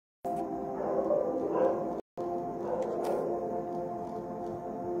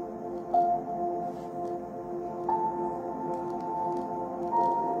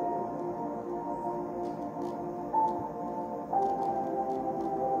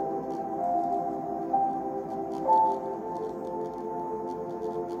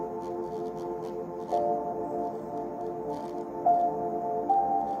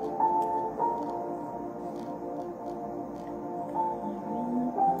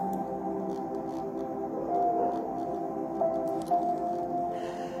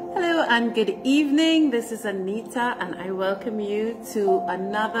and good evening. This is Anita and I welcome you to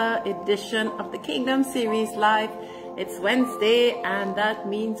another edition of the Kingdom Series Live. It's Wednesday and that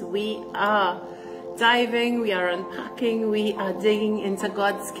means we are diving, we are unpacking, we are digging into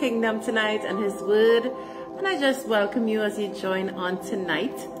God's kingdom tonight and His Word. And I just welcome you as you join on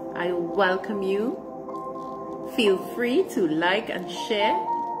tonight. I welcome you. Feel free to like and share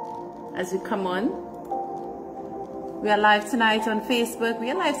as we come on. We are live tonight on Facebook, we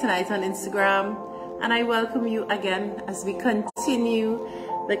are live tonight on Instagram, and I welcome you again as we continue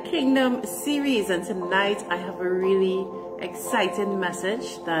the Kingdom series. And tonight I have a really exciting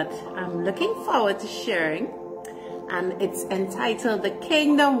message that I'm looking forward to sharing, and it's entitled The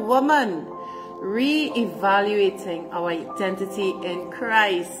Kingdom Woman, Re-Evaluating Our Identity in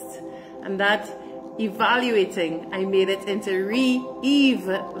Christ. And that evaluating, I made it into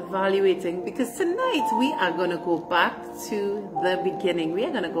re-evaluating, because tonight we are going to go back to the beginning. We are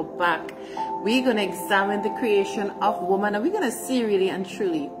going to go back. We're going to examine the creation of woman, and we're going to see really and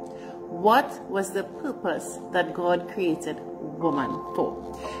truly what was the purpose that God created woman for.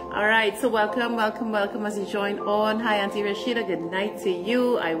 All right, so welcome as you join on. Hi, Auntie Rashida. Good night to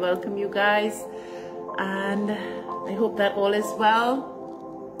you. I welcome you guys, and I hope that all is well.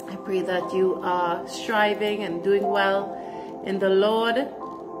 I pray that you are striving and doing well in the Lord,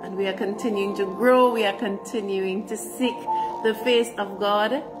 and we are continuing to grow. We are continuing to seek the face of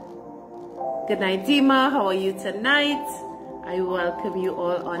God. Good night, Dima. How are you tonight? I welcome you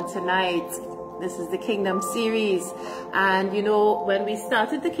all on tonight. This is the Kingdom series, and you know, when we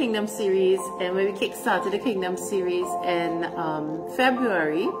started the Kingdom series and when we kick-started the Kingdom series in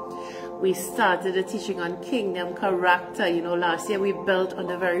February, we started a teaching on kingdom character. You know, last year we built on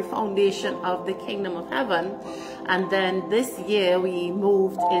the very foundation of the kingdom of heaven. And then this year we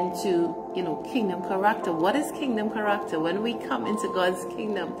moved into, you know, kingdom character. What is kingdom character? When we come into God's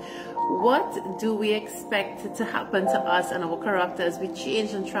kingdom, what do we expect to happen to us and our character as we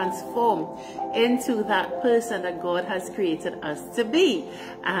change and transform into that person that God has created us to be?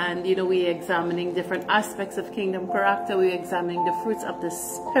 And, you know, we're examining different aspects of kingdom character. We're examining the fruits of the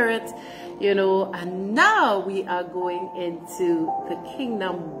Spirit, you know, and now we are going into the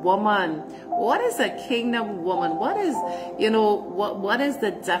kingdom woman. What is a kingdom woman? What is, you know, what is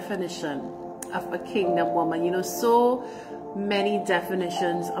the definition of a kingdom woman? You know, so many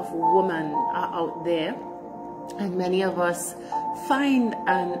definitions of woman are out there, and many of us find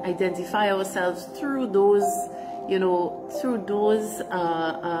and identify ourselves through those, you know, through those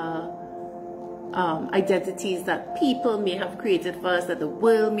identities that people may have created for us, that the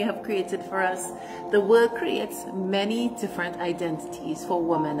world may have created for us. The world creates many different identities for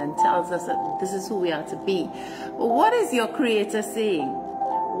women and tells us that this is who we are to be. But what is your Creator saying?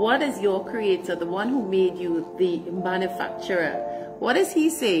 What is your Creator, the one who made you, the manufacturer? What is He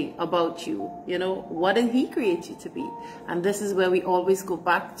saying about you? You know, what did He create you to be? And this is where we always go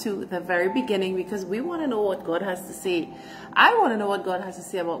back to the very beginning, because we want to know what God has to say. I want to know what God has to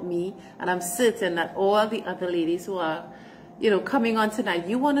say about me, and I'm certain that all the other ladies who are, you know, coming on tonight,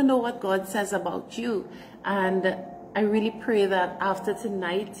 you want to know what God says about you. And I really pray that after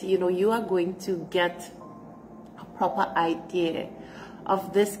tonight, you know, you are going to get a proper idea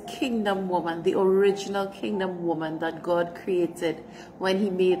of this kingdom woman, the original kingdom woman that God created when He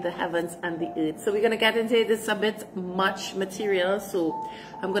made the heavens and the earth. So we're going to get into this a bit much material, so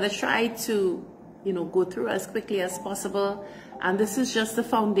I'm going to try to, you know, go through as quickly as possible. And this is just the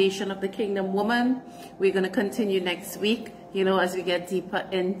foundation of the kingdom woman. We're going to continue next week, you know, as we get deeper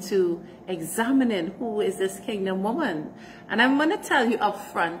into examining who is this kingdom woman. And I'm going to tell you up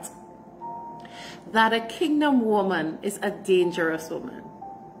front that a kingdom woman is a dangerous woman.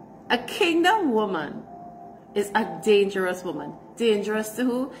 A kingdom woman is a dangerous woman. Dangerous to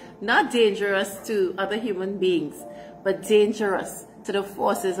who? Not dangerous to other human beings, but dangerous to the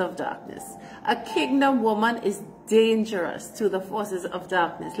forces of darkness. A kingdom woman is dangerous to the forces of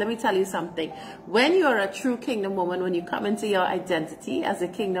darkness. Let me tell you something. When you are a true kingdom woman, when you come into your identity as a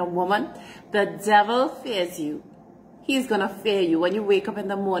kingdom woman, the devil fears you. He's going to fear you. When you wake up in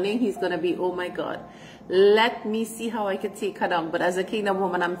the morning, he's going to be, oh my God, let me see how I could take her down. But as a kingdom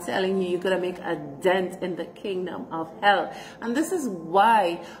woman, I'm telling you, you're going to make a dent in the kingdom of hell. And this is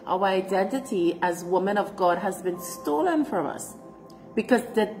why our identity as women of God has been stolen from us. Because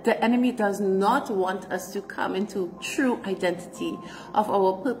the enemy does not want us to come into true identity of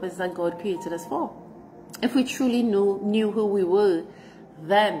our purpose that God created us for. If we truly knew who we were,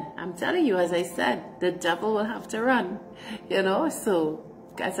 then I'm telling you, as I said, the devil will have to run, you know. So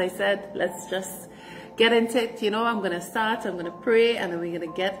as I said, let's just get into it. You know, I'm going to start, I'm going to pray, and then we're going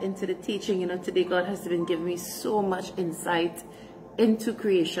to get into the teaching. You know, today God has been giving me so much insight into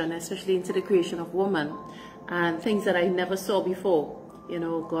creation, especially into the creation of woman, and things that I never saw before. You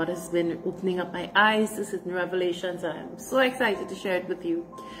know, God has been opening up my eyes to certain revelations, and I'm so excited to share it with you.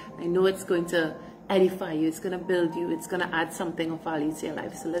 I know it's going to edify you, it's going to build you, it's going to add something of value to your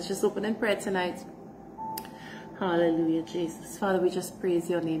life. So let's just open in prayer tonight. Hallelujah, Jesus. Father, we just praise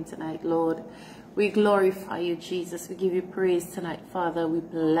your name tonight, Lord. We glorify you, Jesus. We give you praise tonight, Father. We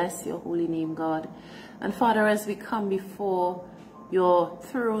bless your holy name, God. And Father, as we come before your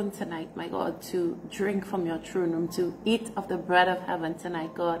throne tonight, my God, to drink from your throne room, to eat of the bread of heaven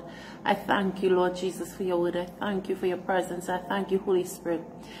tonight, God, I thank you, Lord Jesus, for your word. I thank you for your presence. I thank you, Holy Spirit,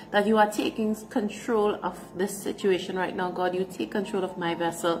 that you are taking control of this situation right now, God. You take control of my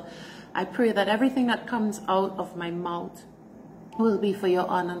vessel. I pray that everything that comes out of my mouth will be for your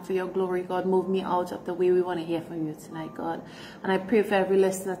honor and for your glory, God. Move me out of the way we want to hear from you tonight, God. And I pray for every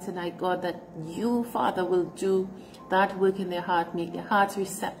listener tonight, God, that you, Father, will do that work in their heart, make their hearts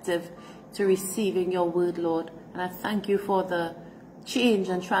receptive to receiving your word, Lord. And I thank you for the change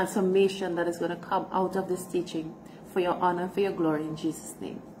and transformation that is going to come out of this teaching for your honor and for your glory, in Jesus'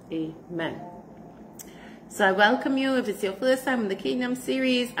 name. Amen. So I welcome you. If it's your first time in the Kingdom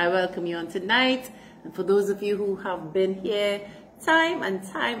series, I welcome you on tonight. And for those of you who have been here time and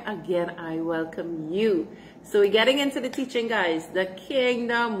time again, I welcome you. So we're getting into the teaching, guys. The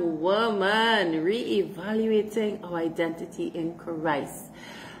Kingdom Woman, reevaluating our identity in Christ.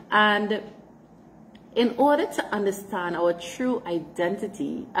 And in order to understand our true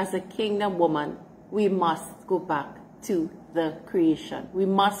identity as a Kingdom woman, we must go back to the creation. We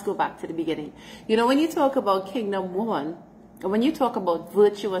must go back to the beginning. You know, when you talk about Kingdom woman, when you talk about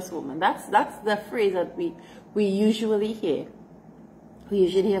virtuous woman, that's the phrase that we usually hear. We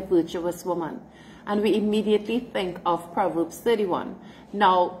usually hear virtuous woman, and we immediately think of Proverbs 31.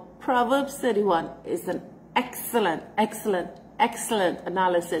 Now, Proverbs 31 is an excellent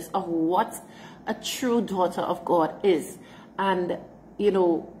analysis of what a true daughter of God is. And, you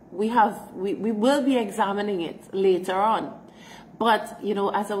know, we will be examining it later on. But, you know,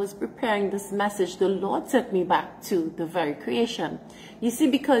 as I was preparing this message, the Lord took me back to the very creation. You see,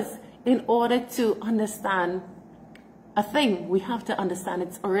 because in order to understand a thing, we have to understand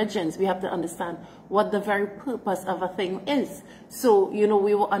its origins. We have to understand what the very purpose of a thing is. So, you know,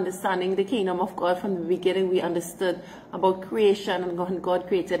 we were understanding the kingdom of God from the beginning. We understood about creation and when God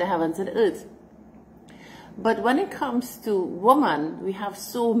created the heavens and earth. But when it comes to woman, we have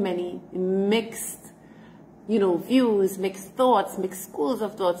so many mixed, you know, views, mixed thoughts, mixed schools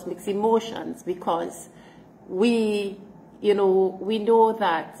of thoughts, mixed emotions, because we know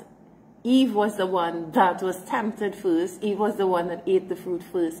that Eve was the one that was tempted first. Eve was the one that ate the fruit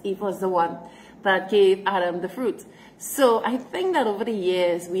first. Eve was the one that gave Adam the fruit. So I think that over the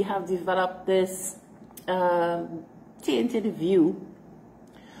years we have developed this tainted view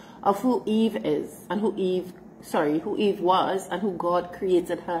of who Eve is and who Eve was and who God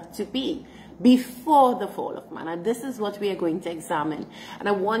created her to be before the fall of man. And this is what we are going to examine. And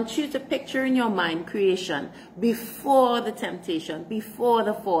I want you to picture in your mind creation before the temptation, before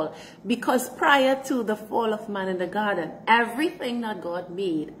the fall. Because prior to the fall of man in the garden, everything that God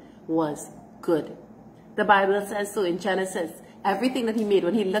made was good. The Bible says so in Genesis. Everything that he made,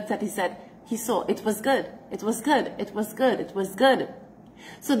 when he looked at it, he said, he saw it was good. It was good. It was good. It was good.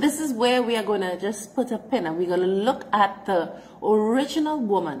 So this is where we are going to just put a pin, and we're going to look at the original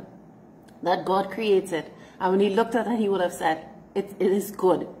woman that God created. And when he looked at her, he would have said, it is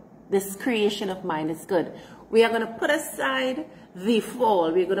good. This creation of mine is good. We are going to put aside the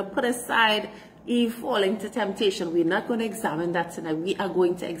fall. We're going to put aside Eve falling to temptation. We're not going to examine that tonight. We are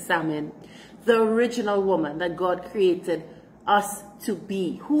going to examine the original woman that God created us to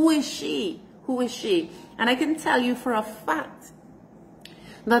be. Who is she? Who is she? And I can tell you for a fact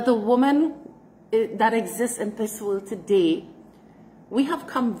that the woman that exists in this world today, we have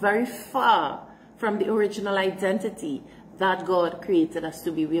come very far from the original identity that God created us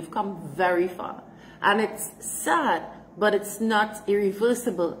to be. We have come very far. And it's sad, but it's not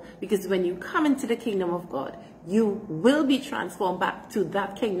irreversible, because when you come into the kingdom of God, you will be transformed back to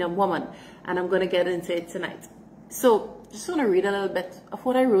that kingdom woman. And I'm going to get into it tonight. So just want to read a little bit of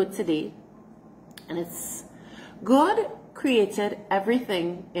what I wrote today. And it's, God created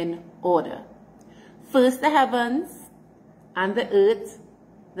everything in order. First the heavens and the earth,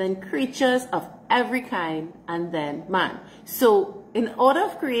 then creatures of every kind, and then man. So in order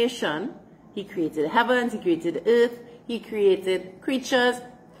of creation, he created the heavens, he created the earth, he created creatures,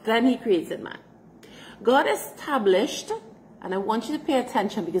 then he created man. God established, and I want you to pay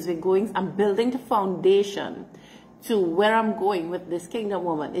attention because I'm building the foundation to where I'm going with this kingdom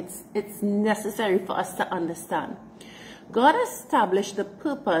woman. It's necessary for us to understand. God established the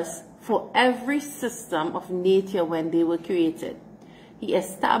purpose for every system of nature when they were created. He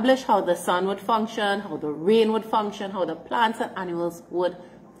established how the sun would function, how the rain would function, how the plants and animals would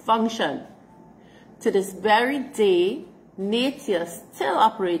function. To this very day, nature still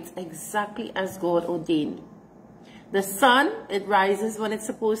operates exactly as God ordained. The sun, it rises when it's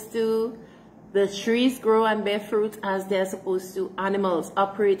supposed to. The trees grow and bear fruit as they're supposed to. Animals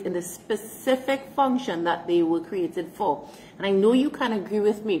operate in the specific function that they were created for. And I know you can agree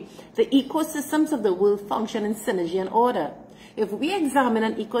with me. The ecosystems of the world function in synergy and order. If we examine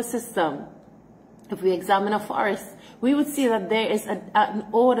an ecosystem, if we examine a forest, we would see that there is an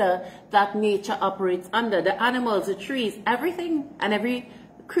order that nature operates under. The animals, the trees, everything and every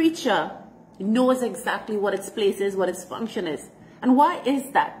creature knows exactly what its place is, what its function is. And why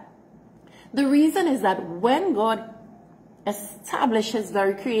is that? The reason is that when God established his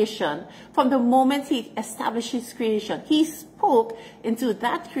very creation, from the moment he established his creation, he spoke into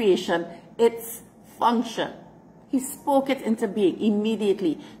that creation its function. He spoke it into being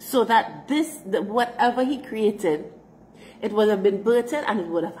immediately, so that whatever he created, it would have been birthed and it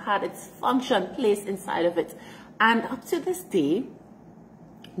would have had its function placed inside of it. And up to this day,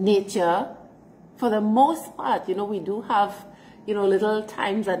 nature, for the most part, we do have, little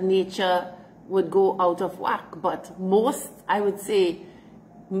times that nature would go out of whack. But most, I would say,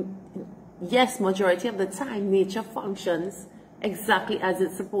 yes, majority of the time, nature functions exactly as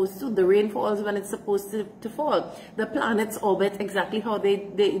it's supposed to. The rain falls when it's supposed to fall. The planets orbit exactly how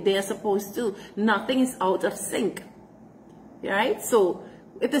they are supposed to. Nothing is out of sync. Right? So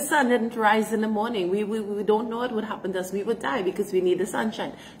if the sun didn't rise in the morning, we don't know what would happen to us. We would die because we need the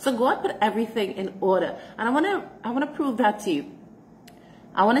sunshine. So God put everything in order. And I want to prove that to you.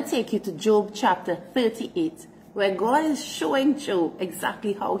 I want to take you to Job chapter 38, where God is showing Job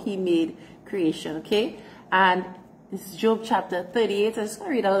exactly how he made creation. Okay? And this is Job chapter 38. I'm just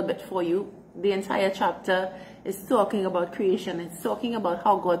going to read a little bit for you. The entire chapter is talking about creation. It's talking about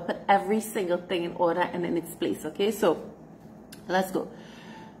how God put every single thing in order and in its place. Okay, so let's go.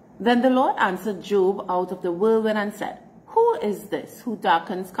 Then the Lord answered Job out of the whirlwind and said, "Who is this who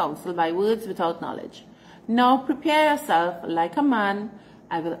darkens counsel by words without knowledge? Now prepare yourself like a man.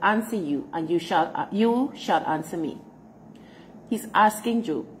 I will answer you, and you shall answer me." He's asking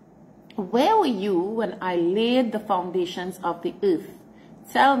Job, "Where were you when I laid the foundations of the earth?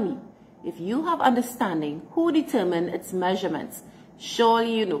 Tell me, if you have understanding, who determined its measurements?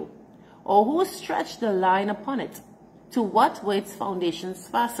 Surely you know. Or who stretched the line upon it? To what were its foundations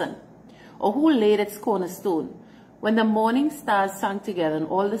fastened? Or who laid its cornerstone? When the morning stars sang together and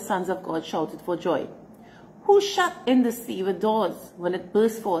all the sons of God shouted for joy? Who shut in the sea with doors when it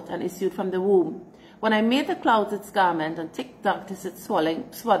burst forth and issued from the womb? When I made the clouds its garment and thick darkness its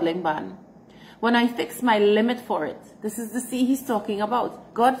swaddling band? When I fixed my limit for it." This is the sea he's talking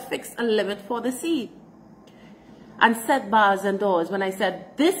about. God fixed a limit for the sea. "And set bars and doors. When I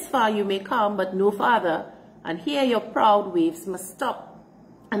said, this far you may come, but no farther. And here your proud waves must stop."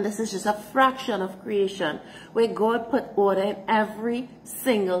 And this is just a fraction of creation, where God put order in every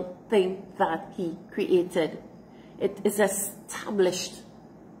single thing that he created. It is established.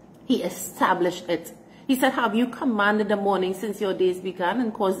 He established it. He said, "Have you commanded the morning since your days began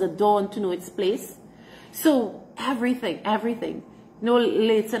and caused the dawn to know its place?" So everything.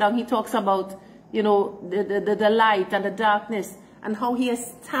 Later on he talks about, the light and the darkness, and how he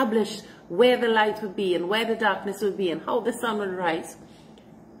established where the light would be and where the darkness would be and how the sun would rise.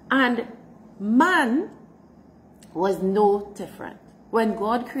 And man was no different. When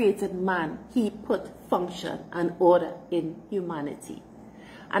God created man, he put function and order in humanity.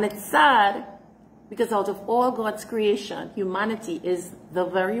 And it's sad, because out of all God's creation, humanity is the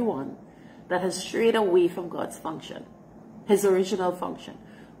very one that has strayed away from God's function, his original function.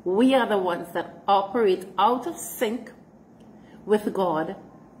 We are the ones that operate out of sync with God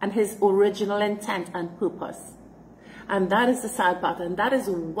and his original intent and purpose. And that is the sad part. And that is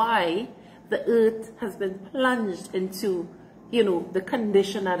why the earth has been plunged into, the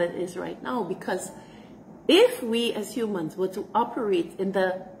condition that it is right now. Because if we as humans were to operate in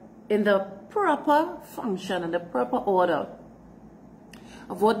the proper function and the proper order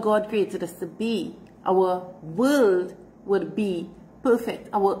of what God created us to be, our world would be perfect.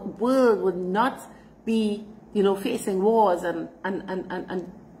 Our world would not be, facing wars and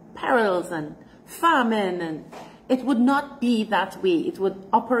perils and famine, and it would not be that way. It would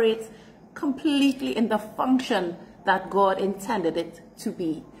operate completely in the function that God intended it to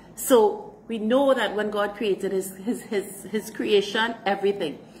be. So we know that when God created his creation,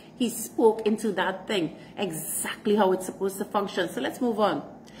 everything, He spoke into that thing exactly how it's supposed to function. So let's move on.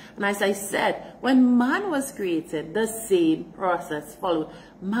 And as I said, when man was created, the same process followed.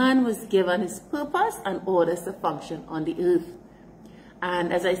 Man was given his purpose and orders to function on the earth.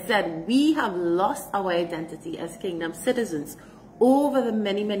 And as I said, we have lost our identity as kingdom citizens over the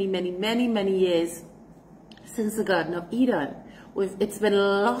many years since the Garden of Eden. It's been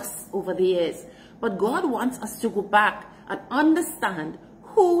lost over the years. But God wants us to go back and understand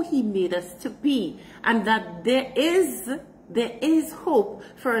who he made us to be, and that there is hope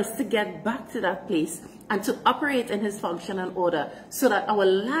for us to get back to that place and to operate in his function and order, so that our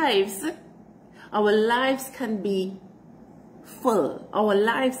lives can be full, our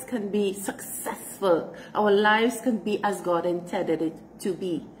lives can be successful, our lives can be as God intended it to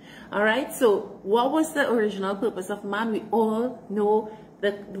be. All right, so what was the original purpose of man? We all know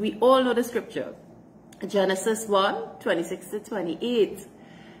the scripture. Genesis 1:26-28.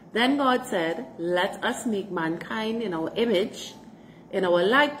 Then God said, let us make mankind in our image, in our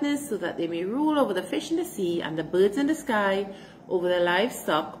likeness, so that they may rule over the fish in the sea and the birds in the sky, over the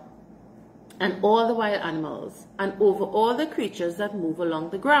livestock and all the wild animals, and over all the creatures that move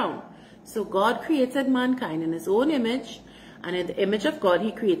along the ground. So God created mankind in his own image, and in the image of God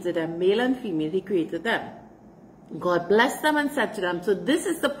he created them, male and female, he created them. God blessed them and said to them, so this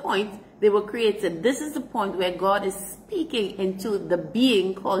is the point they were created. This is the point where God is speaking into the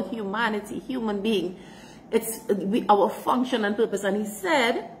being called humanity, human being. It's our function and purpose. And he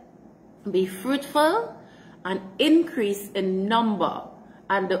said, be fruitful and increase in number.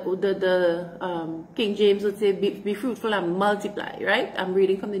 And the King James would say, be fruitful and multiply, right? I'm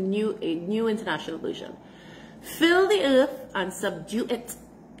reading from the New International Version. Fill the earth and subdue it.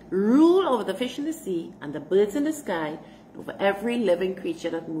 Rule over the fish in the sea and the birds in the sky, over every living creature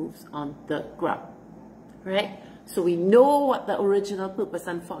that moves on the ground. Right? So we know what the original purpose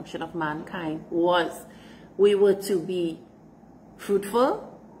and function of mankind was. We were to be fruitful,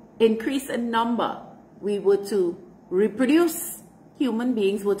 increase in number. We were to reproduce. Human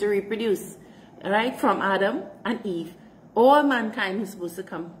beings were to reproduce. Right? From Adam and Eve. All mankind was supposed to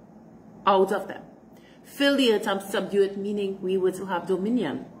come out of them. Fill the earth and subdue it, meaning we were to have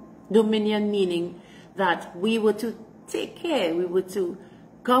dominion. Dominion meaning that we were to take care, we were to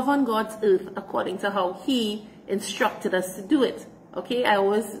govern God's earth according to how he instructed us to do it. Okay, I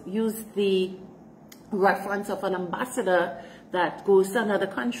always use the reference of an ambassador that goes to another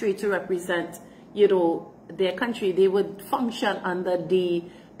country to represent, their country. They would function under the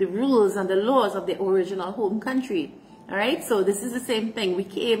rules and the laws of their original home country. All right, so this is the same thing. We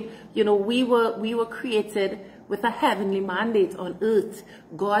came, we were created with a heavenly mandate on earth.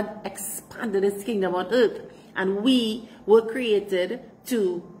 God expanded his kingdom on earth, and we were created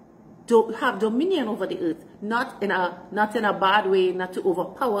to have dominion over the earth, not in a bad way, not to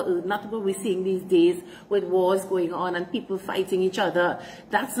overpower earth, not what we're seeing these days with wars going on and people fighting each other.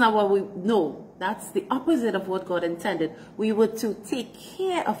 That's not what we know. That's the opposite of what God intended. We were to take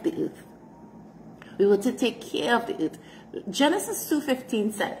care of the earth. We were to take care of the earth. Genesis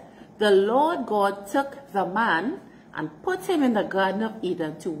 2:15 said, the Lord God took the man and put him in the Garden of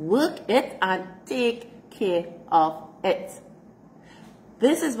Eden to work it and take care of it.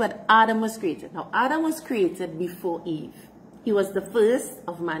 This is when Adam was created. Now, Adam was created before Eve. He was the first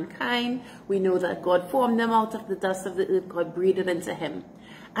of mankind. We know that God formed him out of the dust of the earth. God breathed it into him.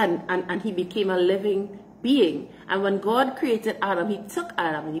 And he became a living being. And when God created Adam, he took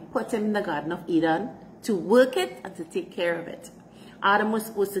Adam and he put him in the Garden of Eden to work it and to take care of it. Adam was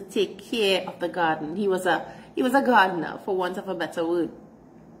supposed to take care of the garden. He was a gardener, for want of a better word.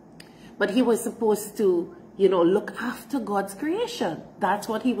 But he was supposed to, look after God's creation. That's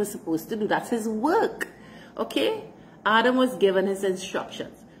what he was supposed to do. That's his work. Okay? Adam was given his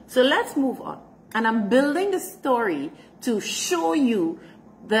instructions. So let's move on. And I'm building the story to show you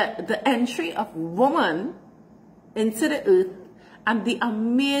the entry of woman into the earth and the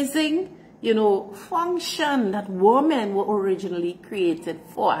amazing, function that women were originally created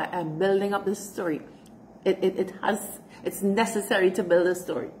for. I'm building up this story. It's necessary to build a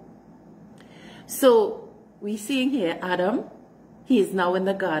story. So we're seeing here Adam, he is now in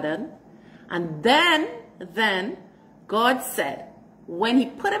the garden, and then God said, when he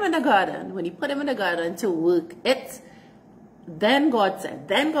put him in the garden to work it, then God said,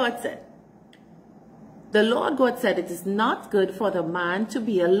 the Lord God said, it is not good for the man to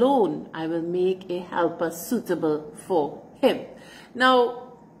be alone. I will make a helper suitable for him.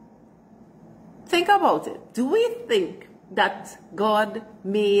 Now, think about it. Do we think that God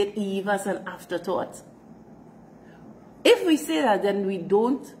made Eve as an afterthought? If we say that, then we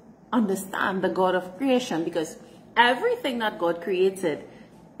don't understand the God of creation, because everything that God created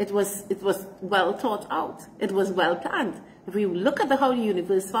it was well thought out. It was well planned. If we look at how the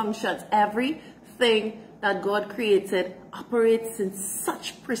universe functions, everything that God created operates in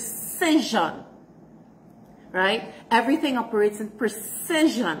such precision, right? Everything operates in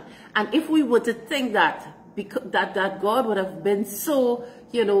precision. And if we were to think that that God would have been so,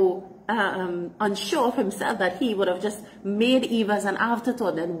 unsure of himself, that he would have just made Eve as an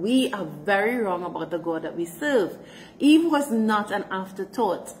afterthought, then we are very wrong about the God that we serve. Eve was not an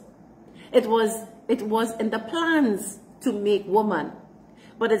afterthought. It was in the plans to make woman.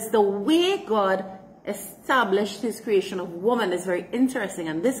 But it's the way God established his creation of woman is very interesting.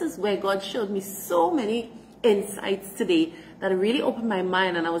 And this is where God showed me so many insights today that really opened my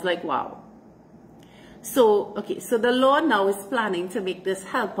mind, and I was like, wow. So the Lord now is planning to make this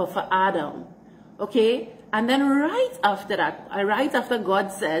helper for Adam. Okay? And then right after that, right after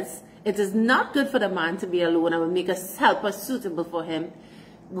God says, it is not good for the man to be alone, I will make a helper suitable for him.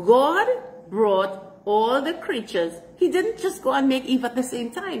 God brought all the creatures. He didn't just go and make Eve at the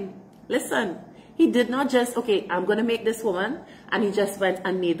same time. Listen, he did not just, okay, I'm going to make this woman, and he just went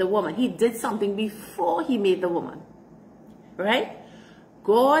and made the woman. He did something before he made the woman. Right?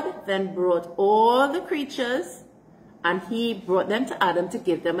 God then brought all the creatures, and he brought them to Adam to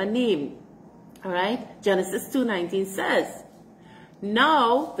give them a name. All right? Genesis 2:19 says,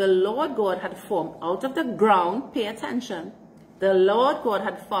 now the Lord God had formed out of the ground, pay attention, the Lord God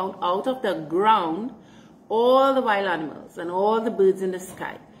had found out of the ground all the wild animals and all the birds in the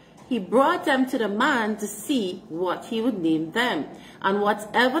sky. He brought them to the man to see what he would name them. And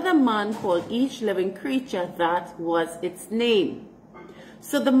whatever the man called each living creature, that was its name.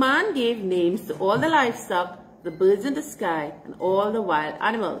 So the man gave names to all the livestock, the birds in the sky, and all the wild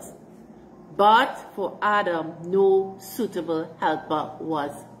animals. But for Adam, no suitable helper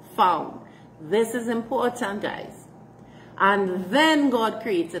was found. This is important, guys. And then God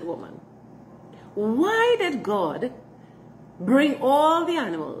created woman. Why did God bring all the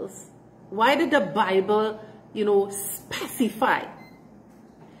animals? Why did the Bible, specify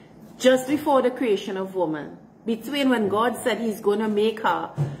just before the creation of woman, between when God said he's going to make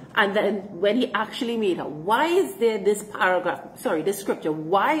her and then when he actually made her? Why is there this this scripture?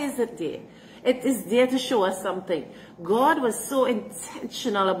 Why is it there? It is there to show us something. God was so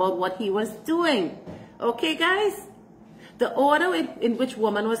intentional about what he was doing. Okay, guys? The order in which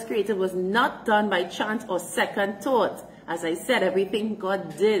woman was created was not done by chance or second thought. As I said, everything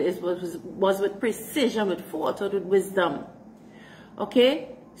God did was with precision, with forethought, with wisdom. Okay?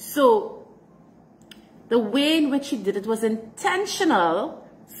 So, the way in which he did it was intentional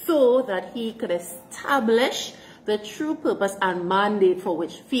so that he could establish the true purpose and mandate for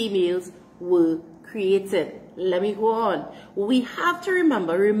which females were created. Let me go on. We have to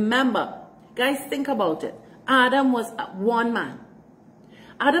remember, guys, think about it. Adam was one man.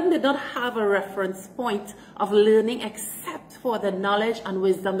 Adam did not have a reference point of learning except for the knowledge and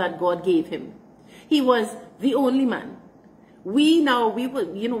wisdom that God gave him. He was the only man. We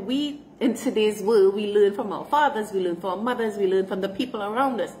in today's world, we learn from our fathers, we learn from our mothers, we learn from the people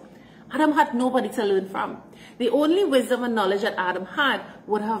around us. Adam had nobody to learn from. The only wisdom and knowledge that Adam had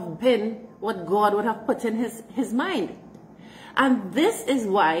would have been what God would have put in his mind. And this is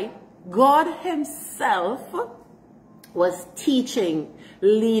why God himself was teaching,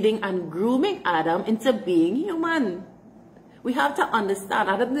 leading, and grooming Adam into being human. We have to understand,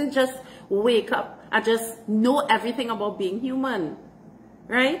 Adam didn't just wake up and just know everything about being human.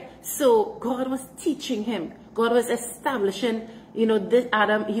 Right? So God was teaching him. God was establishing, this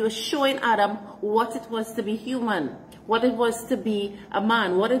Adam, he was showing Adam what it was to be human, what it was to be a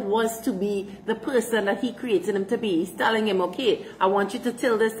man, what it was to be the person that he created him to be. He's telling him, okay, I want you to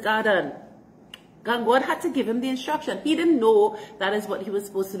till this garden. God had to give him the instruction. He didn't know that is what he was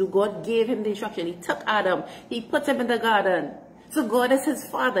supposed to do. God gave him the instruction. He took Adam. He put him in the garden. So God is his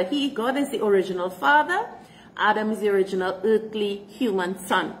father. God is the original father. Adam is the original earthly human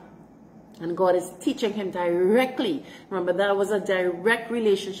son. And God is teaching him directly. Remember, that was a direct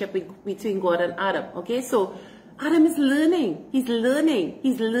relationship between God and Adam. Okay, so Adam is learning. He's learning.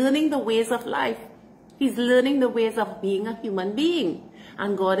 He's learning the ways of life. He's learning the ways of being a human being.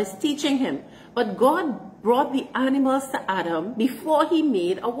 And God is teaching him. But God brought the animals to Adam before he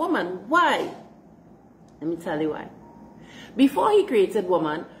made a woman. Why? Let me tell you why. Before he created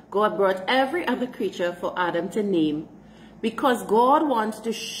woman, God brought every other creature for Adam to name, because God wants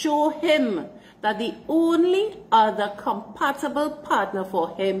to show him that the only other compatible partner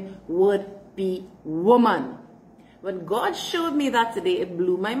for him would be woman. When God showed me that today, it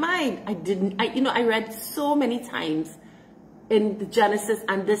blew my mind. I read so many times in the Genesis,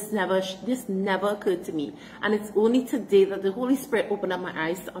 and this never occurred to me. And it's only today that the Holy Spirit opened up my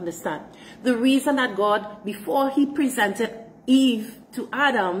eyes to understand. The reason that God, before he presented Eve to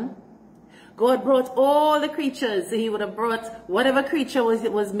Adam, God brought all the creatures. He would have brought whatever creature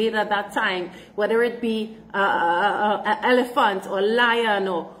was made at that time, whether it be an elephant or lion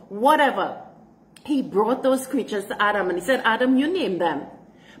or whatever. He brought those creatures to Adam and he said, Adam, you name them.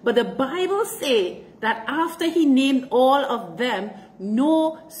 But the Bible says that after he named all of them,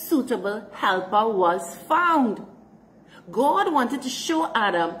 no suitable helper was found. God wanted to show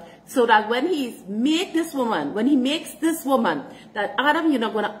Adam so that when he makes this woman, that Adam, you're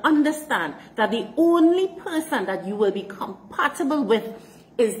not going to understand that the only person that you will be compatible with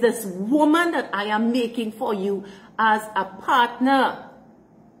is this woman that I am making for you as a partner.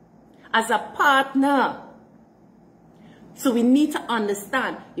 As a partner. So we need to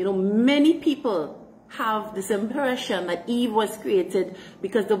understand, many people have this impression that Eve was created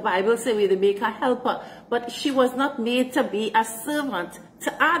because the Bible says we make her helper, but she was not made to be a servant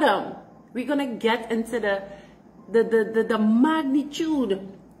to Adam. We're going to get into the magnitude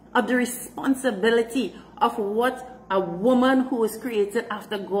of the responsibility of what a woman who was created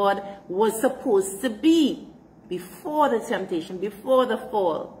after God was supposed to be before the temptation, before the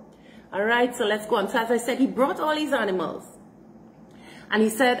fall. All right, so let's go on. So as I said, he brought all these animals. And he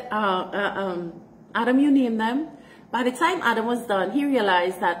said, Adam, you name them. By the time Adam was done, he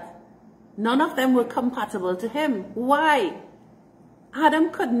realized that none of them were compatible to him. Why?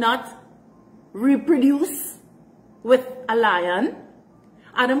 Adam could not reproduce with a lion.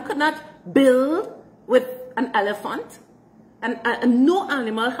 Adam could not build with an elephant. And no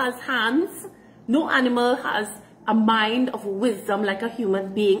animal has hands. No animal has a mind of wisdom like a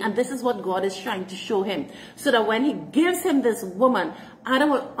human being. And this is what God is trying to show him. So that when he gives him this woman,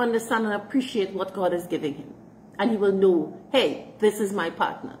 Adam will understand and appreciate what God is giving him. And he will know, hey, this is my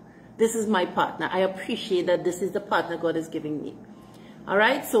partner. This is my partner. I appreciate that this is the partner God is giving me. All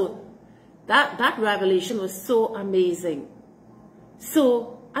right. So that revelation was so amazing.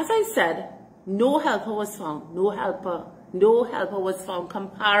 So as I said, no helper was found. No helper was found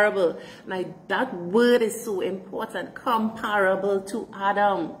comparable. Now that word is so important. Comparable to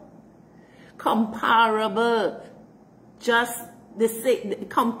Adam. Comparable. Just the same,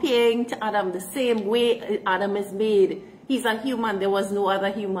 comparing to Adam, the same way Adam is made. He's a human. There was no other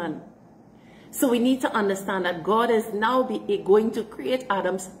human. So we need to understand that God is now going to create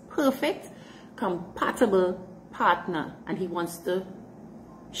Adam's perfect, compatible partner. And he wants to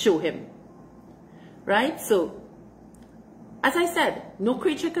show him. Right? So as I said, no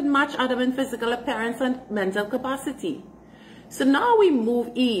creature could match Adam in physical appearance and mental capacity. So now we move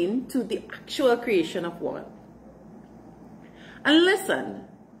in to the actual creation of woman. And listen,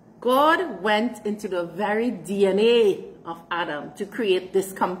 God went into the very DNA of Adam to create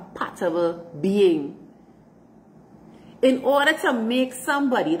this compatible being. In order to make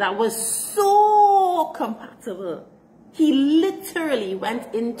somebody that was so compatible, he literally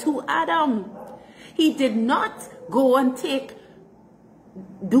went into Adam. He did not go and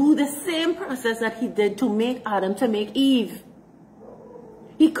do the same process that he did to make Adam, to make Eve.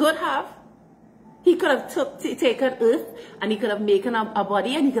 He could have taken earth and he could have made a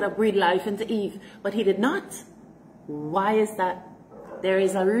body and he could have breathed life into Eve. But he did not. Why is that? There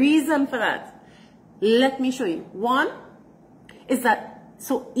is a reason for that. Let me show you. One is that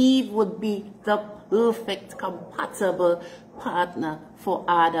so Eve would be the perfect compatible partner for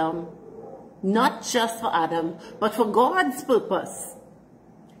Adam. Not just for Adam, but for God's purpose.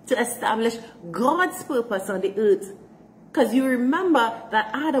 To establish God's purpose on the earth. Because you remember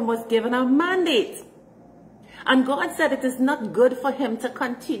that Adam was given a mandate. And God said it is not good for him to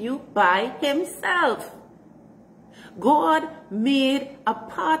continue by himself. God made a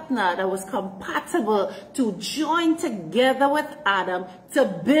partner that was compatible to join together with Adam to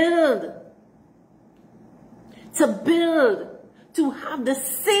build. To have the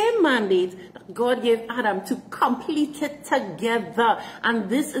same mandate that God gave Adam, to complete it together. And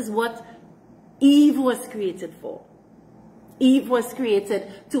this is what Eve was created for. Eve was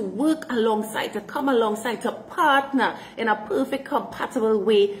created to work alongside, to come alongside, to partner in a perfect compatible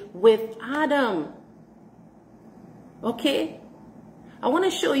way with Adam. Okay? I want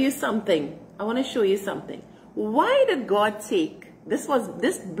to show you something. Why did God take, this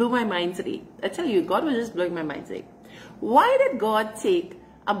blew my mind today. I tell you, God was just blowing my mind today. Why did God take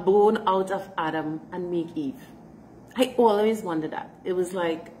a bone out of Adam and make Eve? I always wondered that. It was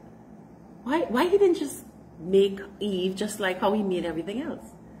like, why he didn't just make Eve just like how he made everything else?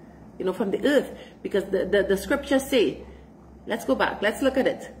 From the earth. Because the scriptures say, let's go back, let's look at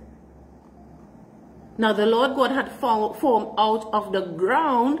it. Now the Lord God had formed out of the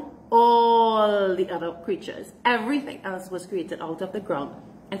ground all the other creatures. Everything else was created out of the ground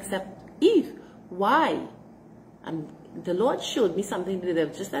except Eve. Why? And the Lord showed me something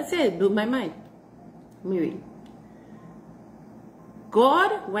that just I said, blew my mind. Let me read.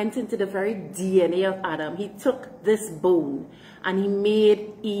 God went into the very DNA of Adam. He took this bone and he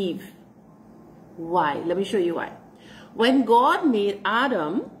made Eve. Why? Let me show you why. When God made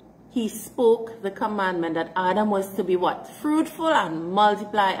Adam, he spoke the commandment that Adam was to be what? Fruitful and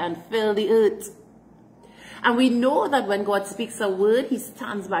multiply and fill the earth. And we know that when God speaks a word, he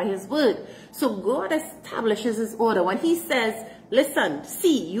stands by his word. So God establishes his order. When he says, listen,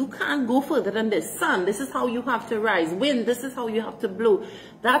 see, you can't go further than this. Sun, this is how you have to rise. Wind, this is how you have to blow.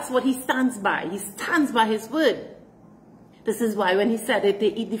 That's what he stands by. He stands by his word. This is why when he said if they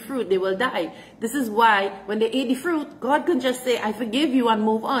eat the fruit, they will die. This is why when they ate the fruit, God couldn't just say, I forgive you and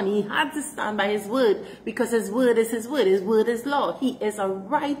move on. He had to stand by his word because his word is his word. His word is law. He is a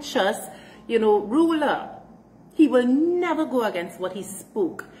righteous, ruler. He will never go against what he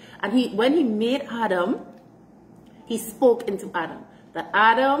spoke. And when he made Adam, he spoke into Adam. That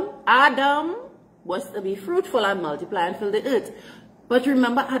Adam was to be fruitful and multiply and fill the earth. But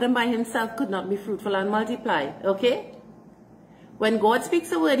remember, Adam by himself could not be fruitful and multiply. Okay? When God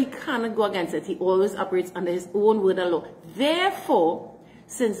speaks a word, he cannot go against it. He always operates under his own word and law. Therefore,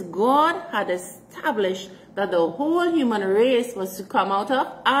 since God had established that the whole human race was to come out of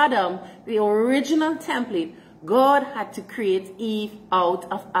Adam, the original template, God had to create Eve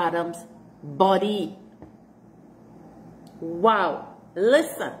out of Adam's body. Wow.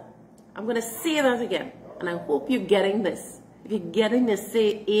 Listen, I'm going to say that again. And I hope you're getting this. If you're getting this,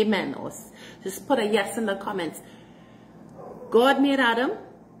 say amen. Or just put a yes in the comments. God made Adam.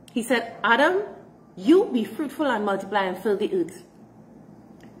 He said, Adam, you be fruitful and multiply and fill the earth.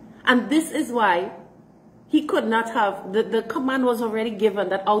 And this is why he could not have, the command was already given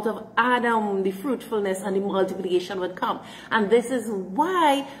that out of Adam the fruitfulness and the multiplication would come. And this is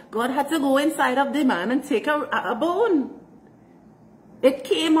why God had to go inside of the man and take a bone. It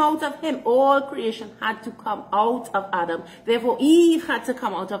came out of him. All creation had to come out of Adam. Therefore, Eve had to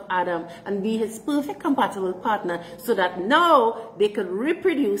come out of Adam and be his perfect compatible partner so that now they could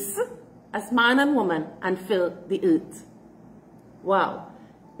reproduce as man and woman and fill the earth. Wow.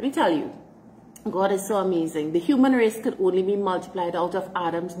 Let me tell you, God is so amazing. The human race could only be multiplied out of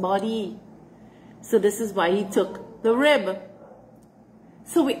Adam's body. So this is why he took the rib.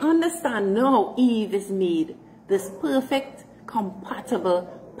 So we understand now Eve is made this perfect compatible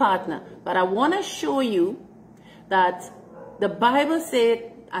partner. But I want to show you that the Bible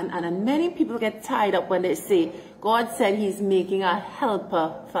said, and many people get tied up when they say, God said he's making a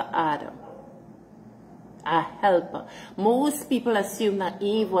helper for Adam. A helper. Most people assume that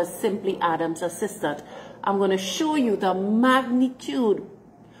Eve was simply Adam's assistant. I'm going to show you the magnitude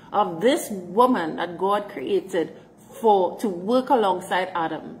of this woman that God created to work alongside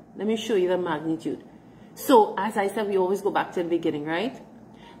Adam. Let me show you the magnitude. So, as I said, we always go back to the beginning, right?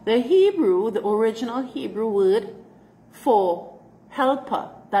 The original Hebrew word for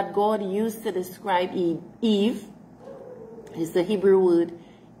helper that God used to describe Eve is the Hebrew word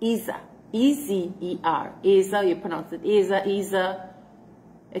Ezer. E-Z-E-R. Ezer, you pronounce it Ezer.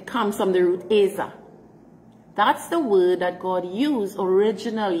 It comes from the root Ezer. That's the word that God used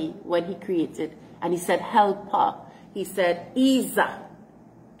originally when he created. And he said helper. He said Ezer.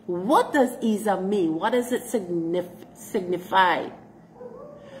 What does Ezer mean? What does it signify?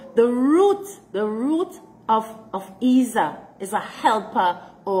 The root of Ezer is a helper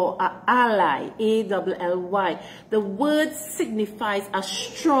or an ally, A-L-L-Y. The word signifies a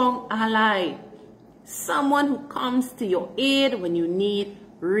strong ally. Someone who comes to your aid when you need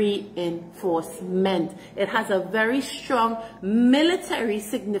reinforcement. It has a very strong military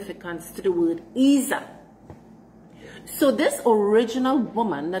significance to the word Ezer. So this original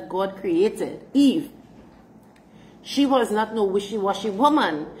woman that God created, Eve, she was not no wishy-washy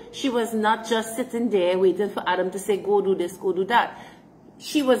woman. She was not just sitting there waiting for Adam to say, go do this, go do that.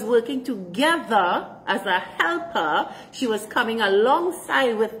 She was working together as a helper. She was coming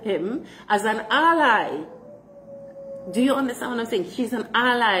alongside with him as an ally. Do you understand what I'm saying? She's an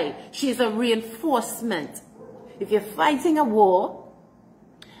ally. She's a reinforcement. If you're fighting a war,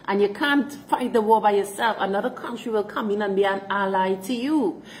 and you can't fight the war by yourself, another country will come in and be an ally to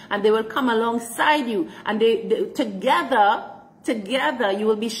you. And they will come alongside you. And together you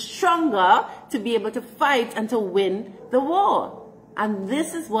will be stronger to be able to fight and to win the war. And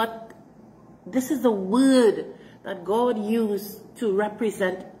this is the word that God used to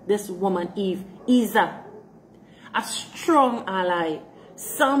represent this woman, Eve. Ezer. A strong ally.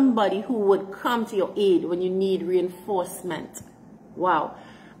 somebody who would come to your aid when you need reinforcement. Wow.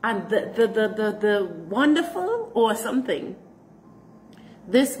 And the wonderful, awesome thing,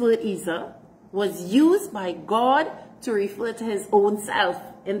 this word Ezer was used by God to refer to his own self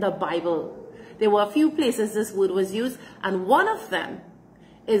in the Bible. There were a few places this word was used, and one of them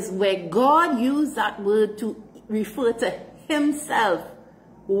is where God used that word to refer to himself.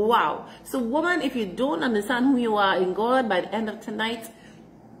 Wow. So woman, if you don't understand who you are in God by the end of tonight,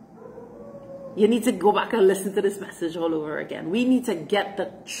 you need to go back and listen to this message all over again. We need to get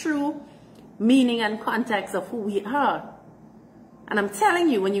the true meaning and context of who we are. And I'm telling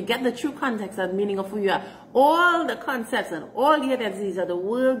you, when you get the true context and meaning of who you are, all the concepts and all the identities that the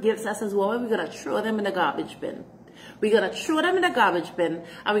world gives us as women, we're going to throw them in the garbage bin. We're going to throw them in the garbage bin,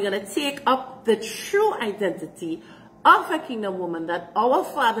 and we're going to take up the true identity of a kingdom woman that our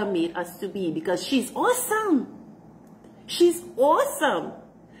Father made us to be, because she's awesome. She's awesome.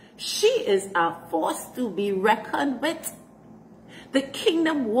 She is a force to be reckoned with. The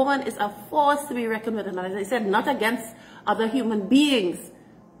kingdom woman is a force to be reckoned with. And as I said, not against other human beings,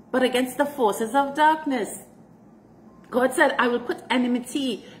 but against the forces of darkness. God said, I will put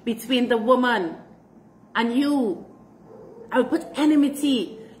enmity between the woman and you. I will put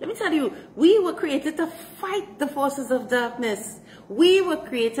enmity. Let me tell you, we were created to fight the forces of darkness. We were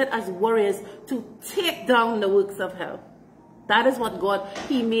created as warriors to take down the works of hell. That is what God,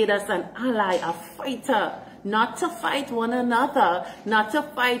 he made us an ally, a fighter, not to fight one another, not to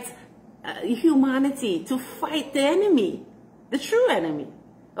fight humanity, to fight the enemy, the true enemy.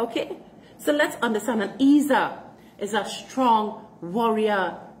 Okay? So let's understand that Ezer is a strong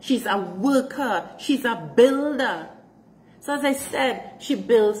warrior. She's a worker. She's a builder. So as I said, she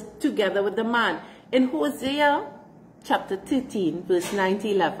builds together with the man. In Hosea chapter 13, verse 9 to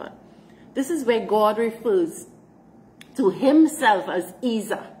 11, this is where God refers to himself as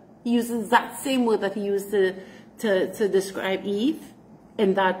Ezer. He uses that same word that he used to describe Eve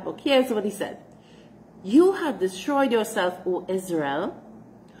in that book. Here's what he said. You have destroyed yourself, O Israel,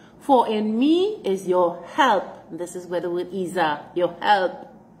 for in me is your help. And this is where the word Ezer, your help.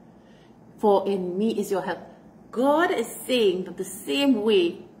 For in me is your help. God is saying that the same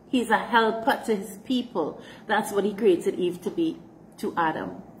way he's a helper to his people, that's what he created Eve to be to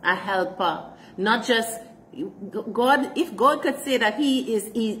Adam. A helper. Not just God. If God could say that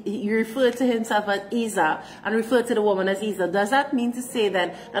he referred to himself as Ezer and referred to the woman as Ezer, does that mean to say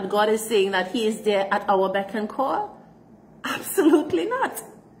then that God is saying that he is there at our beck and call? Absolutely not.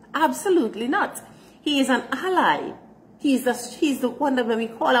 Absolutely not. He is an ally. He's the one that when we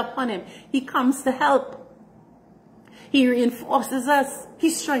call upon him, he comes to help. He reinforces us. He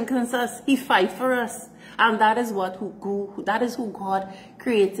strengthens us. He fights for us. And that is who God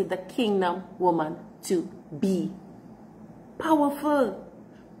created the kingdom woman to be. Powerful.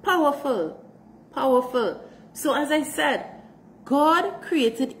 Powerful. Powerful. So as I said, God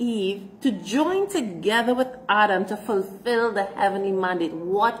created Eve to join together with Adam to fulfill the heavenly mandate.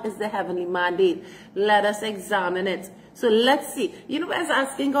 What is the heavenly mandate? Let us examine it. So let's see. You know, I was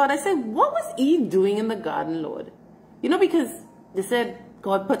asking God, I said, what was Eve doing in the garden, Lord? You know, because they said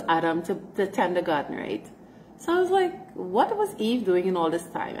God put Adam to tend the garden, right? So I was like, what was Eve doing in all this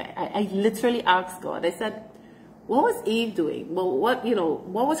time? I literally asked God. I said, what was Eve doing? Well, what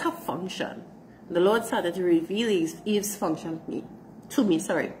was her function? The Lord started to reveal Eve's function to me.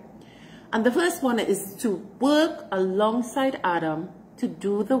 And the first one is to work alongside Adam to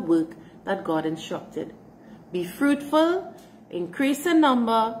do the work that God instructed. Be fruitful, increase in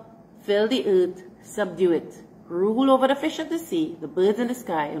number, fill the earth, subdue it. Rule over the fish of the sea, the birds in the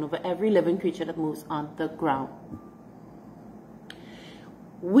sky, and over every living creature that moves on the ground.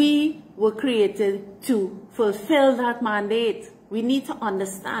 We were created to fulfill that mandate. We need to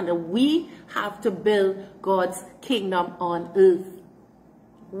understand that we have to build God's kingdom on earth.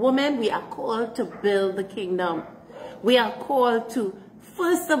 Women, we are called to build the kingdom. We are called to,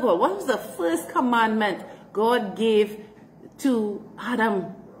 first of all, what was the first commandment God gave to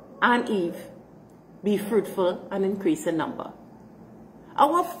Adam and Eve? Be fruitful and increase in number.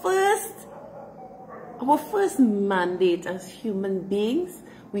 Our first mandate as human beings,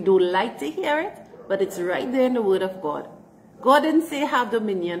 we don't like to hear it, but it's right there in the word of God. God didn't say have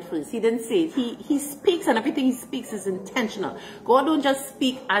dominion first. He didn't say it. He speaks, and everything he speaks is intentional. God don't just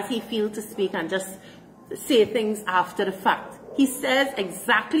speak as he feels to speak and just say things after the fact. He says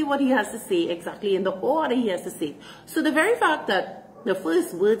exactly what he has to say, exactly in the order he has to say. So the very fact that the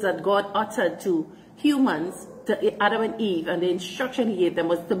first words that God uttered to humans, to Adam and Eve, and the instruction he gave them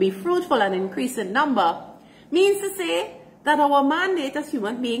was to be fruitful and increase in number, means to say that our mandate as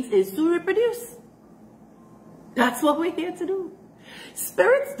human beings is to reproduce. That's what we're here to do.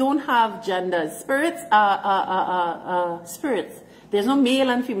 Spirits don't have genders. Spirits are spirits. There's no male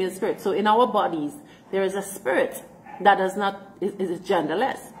and female spirit. So in our bodies, there is a spirit that is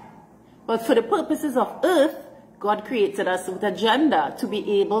genderless. But for the purposes of earth, God created us with a gender to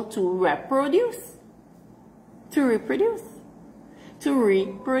be able to reproduce. To reproduce. To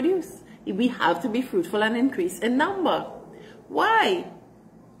reproduce. We have to be fruitful and increase in number. Why?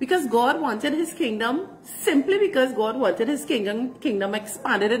 Because God wanted his kingdom, simply because God wanted his kingdom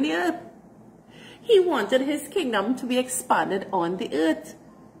expanded in the earth. He wanted his kingdom to be expanded on the earth.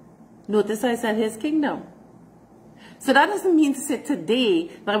 Notice I said his kingdom. So that doesn't mean to say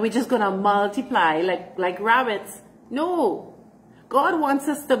today that we're just going to multiply like rabbits. No. God wants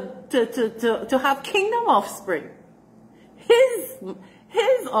us to have kingdom offspring. His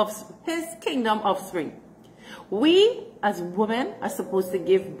kingdom offspring. We as women are supposed to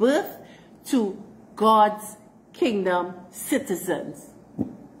give birth to God's kingdom citizens.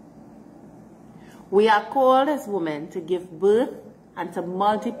 We are called as women to give birth and to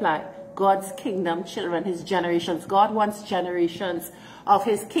multiply God's kingdom children, his generations. God wants generations of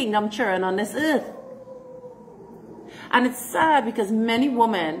his kingdom children on this earth. And it's sad because many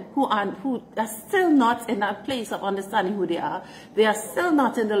women who are still not in that place of understanding who they are still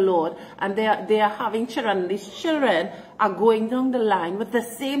not in the Lord, and they are having children. These children are going down the line with the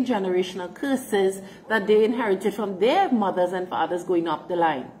same generational curses that they inherited from their mothers and fathers going up the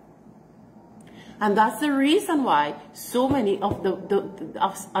line. And that's the reason why so many of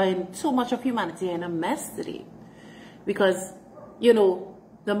so much of humanity are in a mess today. Because, you know,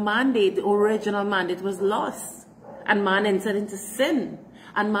 the original mandate was lost. And man entered into sin.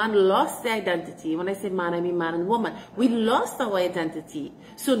 And man lost their identity. When I say man, I mean man and woman. We lost our identity.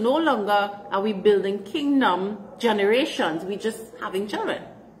 So no longer are we building kingdom generations. We're just having children.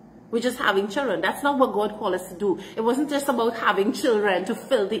 We're just having children. That's not what God called us to do. It wasn't just about having children to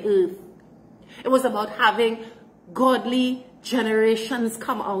fill the earth. It was about having godly generations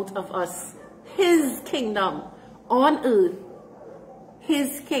come out of us. His kingdom on earth.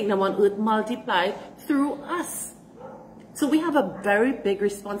 His kingdom on earth multiplied through us. So we have a very big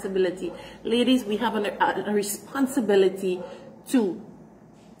responsibility. Ladies, we have a responsibility to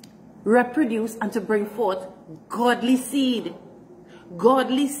reproduce and to bring forth godly seed.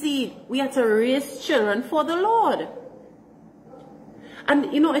 Godly seed. We are to raise children for the Lord.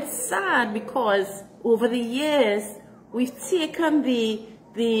 And, you know, it's sad because over the years, we've taken the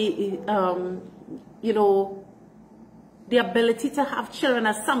ability to have children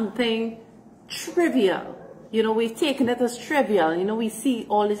as something trivial. You know, we've taken it as trivial. You know, we see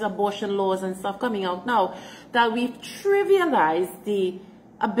all these abortion laws and stuff coming out now, that we've trivialized the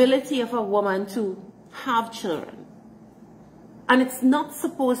ability of a woman to have children. And it's not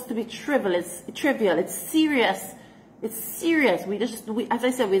supposed to be trivial. It's serious. It's serious. As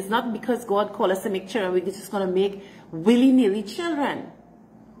I said, it's not because God called us to make children, we're just going to make willy-nilly children.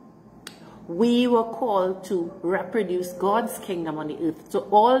 We were called to reproduce God's kingdom on the earth. So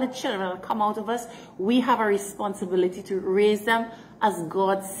all the children that come out of us, we have a responsibility to raise them as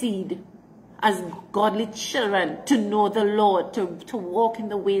God's seed, as godly children, to know the Lord, to walk in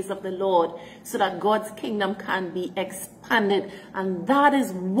the ways of the Lord, so that God's kingdom can be expanded. And that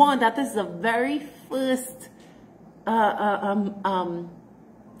is the very first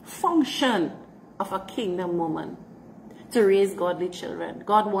function of a kingdom woman. To raise godly children.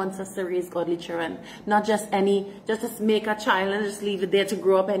 God wants us to raise godly children. Not just to make a child and just leave it there to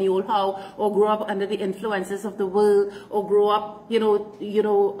grow up any old how, or grow up under the influences of the world, or grow up,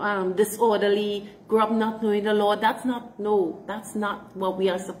 disorderly, grow up not knowing the Lord. That's not what we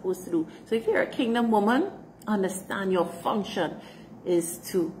are supposed to do. So if you're a kingdom woman, understand your function is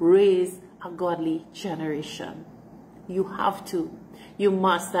to raise a godly generation. You have to. You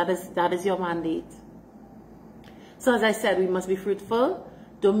must. That is your mandate. So as I said, we must be fruitful.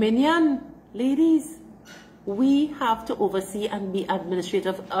 Dominion, ladies, we have to oversee and be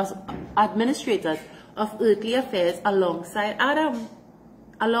administrators of earthly affairs alongside Adam.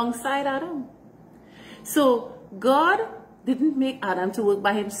 Alongside Adam. So God didn't make Adam to work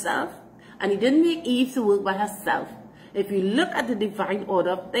by himself, and he didn't make Eve to work by herself. If you look at the divine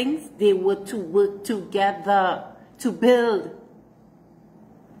order of things, they were to work together to build.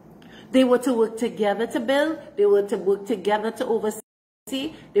 They were to work together to build. They were to work together to oversee.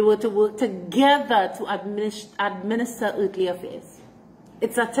 They were to work together to administer earthly affairs.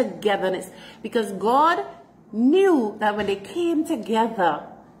 It's a togetherness. Because God knew that when they came together,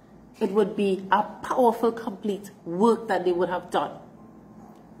 it would be a powerful, complete work that they would have done.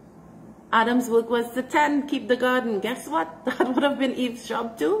 Adam's work was to keep the garden. Guess what? That would have been Eve's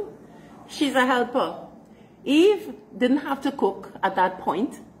job too. She's a helper. Eve didn't have to cook at that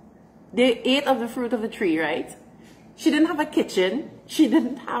point. They ate of the fruit of the tree, right? She didn't have a kitchen. She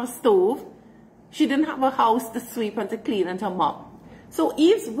didn't have a stove. She didn't have a house to sweep and to clean and to mop. So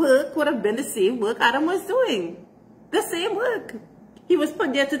Eve's work would have been the same work Adam was doing. The same work. He was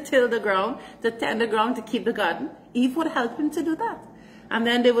put there to till the ground, to tend the ground, to keep the garden. Eve would help him to do that. And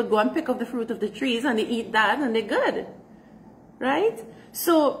then they would go and pick up the fruit of the trees and they eat that and they're good. Right?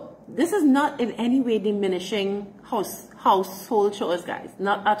 So this is not in any way diminishing household chores, guys.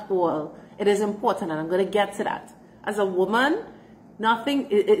 Not at all. It is important, and I'm going to get to that. As a woman,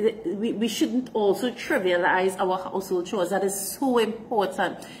 we shouldn't also trivialize our household chores. That is so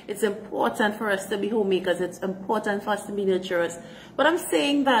important. It's important for us to be homemakers. It's important for us to be nurturers. But I'm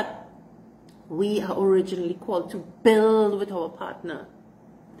saying that we are originally called to build with our partner.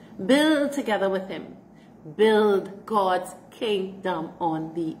 Build together with him. Build God's kingdom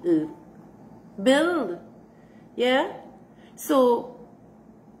on the earth. Build. Yeah? So,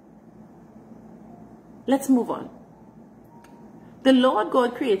 let's move on. The Lord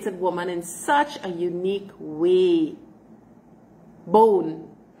God created woman in such a unique way. Bone.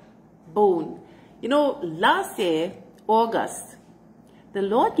 You know, last year, August, the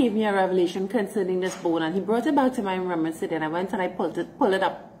Lord gave me a revelation concerning this bone, and he brought it back to my remembrance today, and I went and I pulled it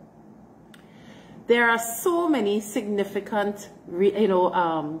up. There are so many significant,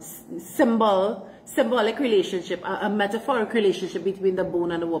 symbolic relationship, a metaphoric relationship between the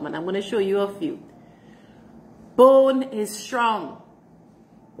bone and the woman. I'm going to show you a few. Bone is strong.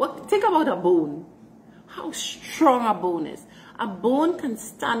 Think about a bone. How strong a bone is. A bone can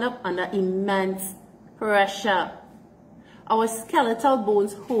stand up under immense pressure. Our skeletal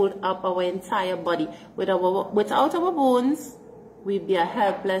bones hold up our entire body. Without our bones, we'd be a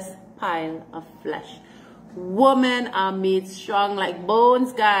helpless pile of flesh. Women are made strong like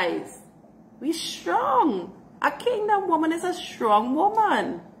bones, guys. We're strong. A kingdom woman is a strong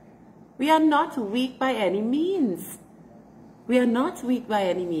woman. We are not weak by any means. We are not weak by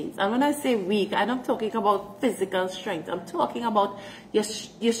any means. And when I say weak, I'm not talking about physical strength. I'm talking about your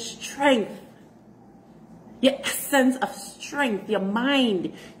strength. Your essence of strength, your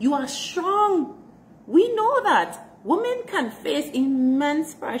mind. You are strong. We know that. Women can face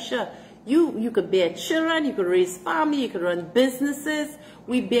immense pressure. You could bear children, you could raise family, you could run businesses.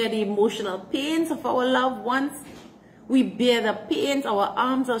 We bear the emotional pains of our loved ones. We bear the pains. Our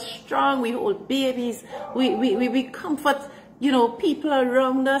arms are strong. We hold babies. We comfort, people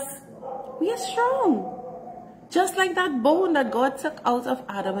around us. We are strong. Just like that bone that God took out of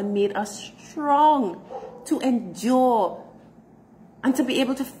Adam and made us strong to endure and to be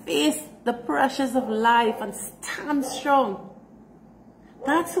able to face the pressures of life and stand strong.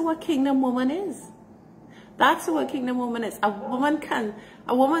 That's who a kingdom woman is. That's who a kingdom woman is. A woman can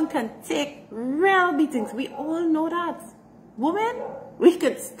take real beatings. We all know that. Women, we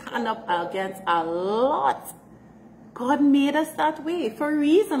could stand up against a lot. God made us that way for a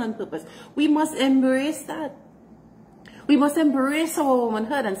reason and purpose. We must embrace that. We must embrace our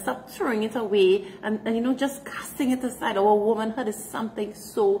womanhood and stop throwing it away and just casting it aside. Our womanhood is something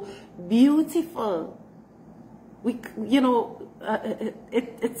so beautiful.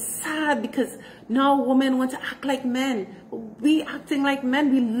 It's sad because now women want to act like men. We acting like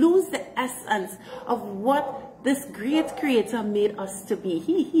men, we lose the essence of what this great creator made us to be.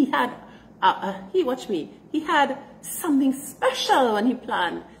 He had something special when he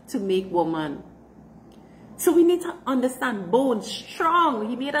planned to make woman. So we need to understand bone, strong.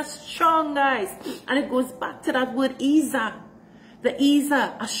 He made us strong, guys. And it goes back to that word Isa. The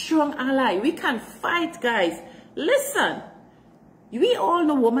Isa, a strong ally. We can fight, guys. Listen, we all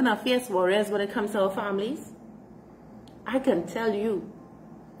know women are fierce warriors when it comes to our families. I can tell you,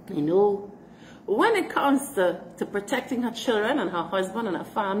 when it comes to protecting her children and her husband and her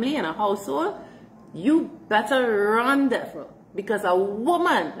family and her household, you better run, therefore. Because a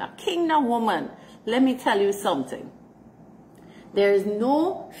woman, a kingdom woman, let me tell you something. There is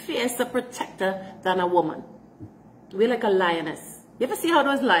no fiercer protector than a woman. We're like a lioness. You ever see how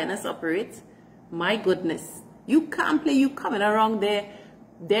those lionesses operate? My goodness. You can't play you coming around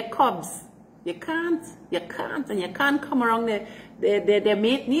their cubs. You can't, and you can't come around their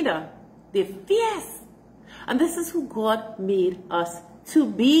mate neither. They're fierce. And this is who God made us to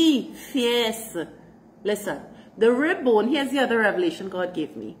be, fierce. Listen, the rib bone, here's the other revelation God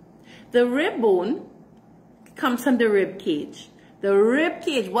gave me. The rib bone comes from the rib cage. The rib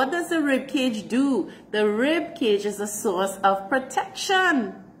cage, what does the rib cage do? The rib cage is a source of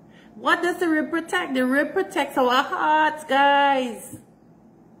protection. What does the rib protect? The rib protects our hearts, guys.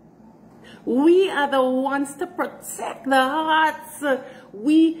 We are the ones to protect the hearts.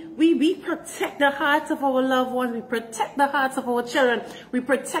 we protect the hearts of our loved ones. We protect the hearts of our children. We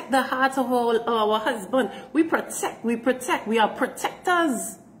protect the hearts of our husband. We protect. We are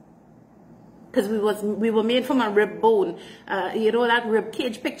protectors. Because we were made from a rib bone. You know that rib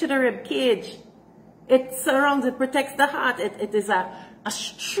cage? Picture the rib cage. It surrounds, it protects the heart. It is a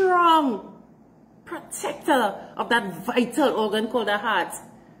strong protector of that vital organ called the heart.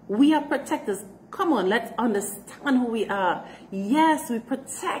 We are protectors. Come on, let's understand who we are. Yes, we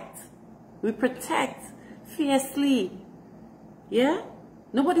protect. We protect fiercely. Yeah?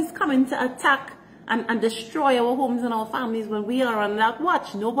 Nobody's coming to attack and destroy our homes and our families when we are on that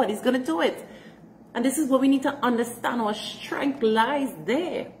watch. Nobody's going to do it. And this is what we need to understand. Our strength lies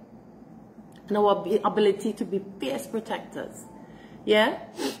there. And our ability to be fierce protectors. Yeah?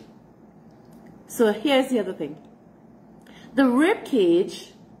 So here's the other thing. The rib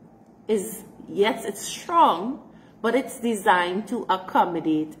cage is, yes, it's strong, but it's designed to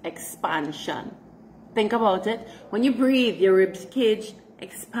accommodate expansion. Think about it. When you breathe, your rib cage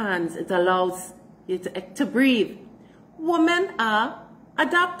expands. It allows you to breathe. Women are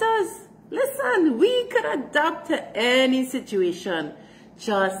adapters. Listen, we could adapt to any situation,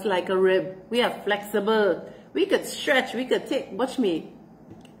 just like a rib. We are flexible. We could stretch. We could take, watch me.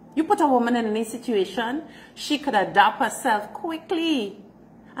 You put a woman in any situation, she could adapt herself quickly.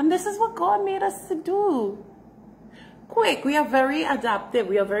 And this is what God made us to do. Quick. We are very adaptive.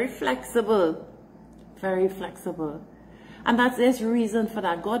 We are very flexible. Very flexible. And there's reason for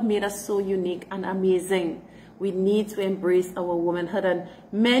that. God made us so unique and amazing. We need to embrace our womanhood and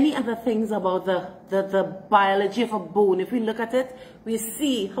many other things about the biology of a bone. If we look at it, we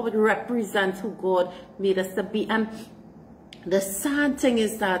see how it represents who God made us to be. And the sad thing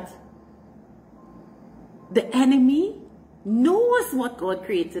is that the enemy knows what God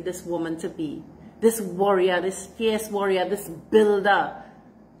created this woman to be. This warrior, this fierce warrior, this builder,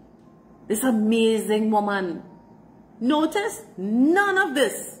 this amazing woman. Notice, none of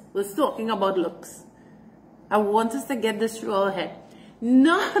this was talking about looks. I want us to get this through our head.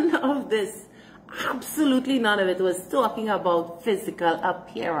 None of this, absolutely none of it, was talking about physical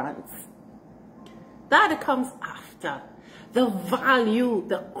appearance. That comes after. The value,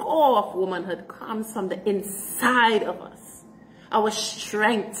 the core of womanhood comes from the inside of us. Our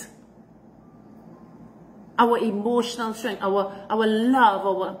strength, our emotional strength, our love,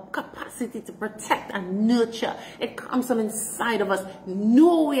 our capacity to protect and nurture. It comes from inside of us.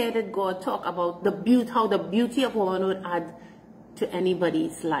 Nowhere did God talk about the beauty, how the beauty of womanhood add to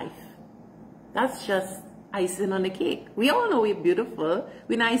anybody's life. That's just icing on the cake. We all know we're beautiful.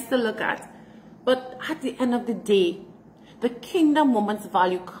 We're nice to look at. But at the end of the day, the kingdom woman's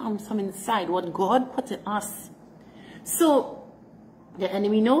value comes from inside, what God put in us. So the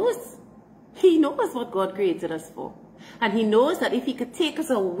enemy knows. He knows what God created us for. And he knows that if he could take us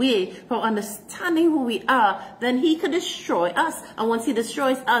away from understanding who we are, then he could destroy us. And once he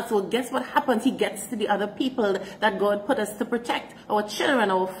destroys us, well, guess what happens? He gets to the other people that God put us to protect. Our children,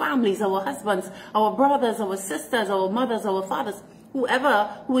 our families, our husbands, our brothers, our sisters, our mothers, our fathers.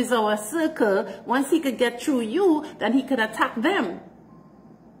 Whoever who is our circle, once he could get through you, then he could attack them.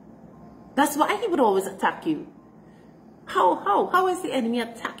 That's why he would always attack you. How is the enemy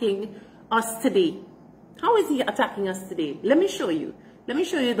attacking us today? How is he attacking us today? Let me show you. Let me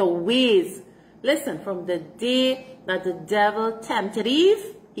show you the ways. Listen, from the day that the devil tempted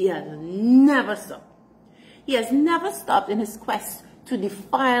Eve, he has never stopped. He has never stopped in his quest to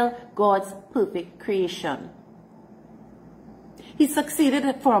defile God's perfect creation. He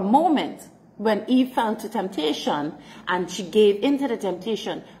succeeded for a moment when Eve fell to temptation and she gave into the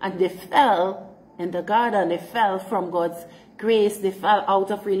temptation and they fell in the garden. They fell from God's grace. They fell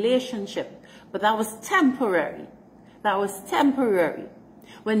out of relationship. But that was temporary. That was temporary.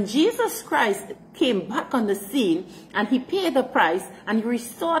 When Jesus Christ came back on the scene and he paid the price and he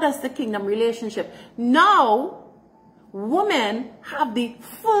restored us the kingdom relationship, now women have the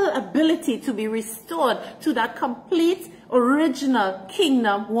full ability to be restored to that complete original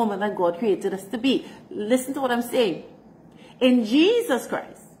kingdom woman that God created us to be. Listen to what I'm saying. In Jesus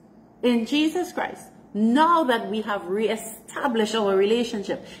Christ, now that we have reestablished our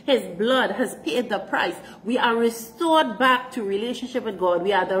relationship, his blood has paid the price. We are restored back to relationship with God.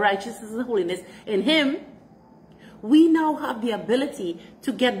 We are the righteousness and holiness in him. We now have the ability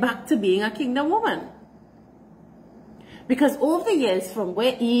to get back to being a kingdom woman. Because over the years, from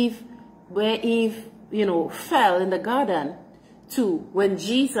where Eve, fell in the garden to when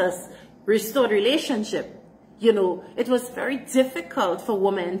Jesus restored relationship, it was very difficult for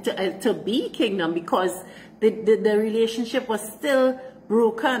women to be kingdom because the relationship was still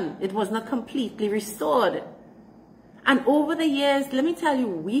broken. It was not completely restored. And over the years, let me tell you,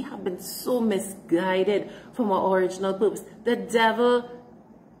 we have been so misguided from our original purpose. The devil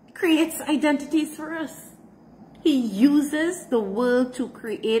creates identities for us. He uses the world to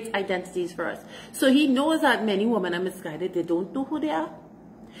create identities for us. So he knows that many women are misguided. They don't know who they are.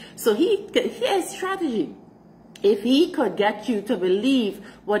 So here's strategy. If he could get you to believe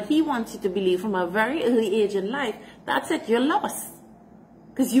what he wants you to believe from a very early age in life, that's it, you're lost.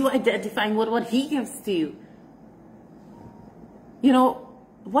 Because you're identifying with what he gives to you. You know,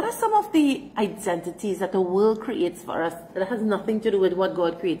 what are some of the identities that the world creates for us that has nothing to do with what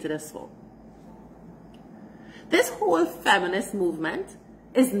God created us for? This whole feminist movement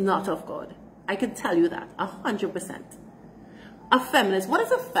is not of God. I can tell you that, 100%. A feminist, what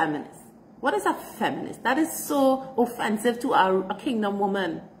is a feminist? What is a feminist? That is so offensive to a kingdom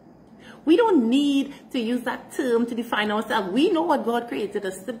woman. We don't need to use that term to define ourselves. We know what God created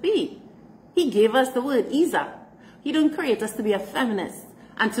us to be. He gave us the word Isa. He didn't create us to be a feminist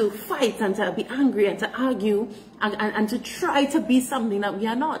and to fight and to be angry and to argue and to try to be something that we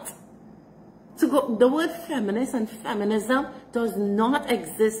are not. The word feminist and feminism does not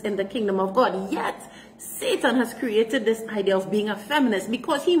exist in the kingdom of God. Yet, Satan has created this idea of being a feminist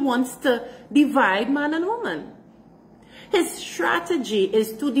because he wants to divide man and woman. His strategy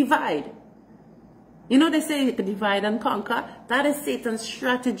is to divide. You know, they say divide and conquer. That is Satan's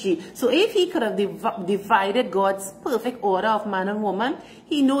strategy. So if he could have divided God's perfect order of man and woman,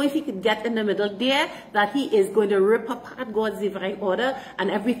 he knows if he could get in the middle there, that he is going to rip apart God's divine order and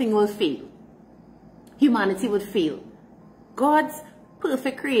everything will fail. Humanity would fail. God's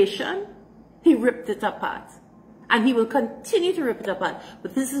perfect creation, he ripped it apart. And he will continue to rip it apart.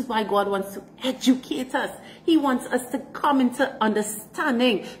 But this is why God wants to educate us. He wants us to come into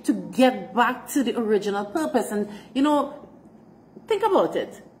understanding, to get back to the original purpose. And, you know, think about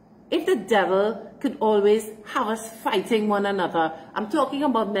it. If the devil could always have us fighting one another, I'm talking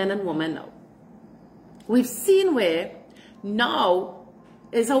about men and women now. We've seen where now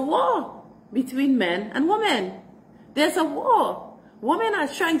is a war between men and women. There's a war. Women are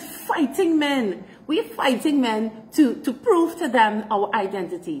fighting men. We're fighting men to prove to them our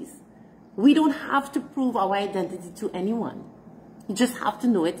identities. We don't have to prove our identity to anyone. You just have to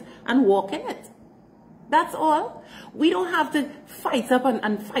know it and walk in it. That's all. We don't have to fight up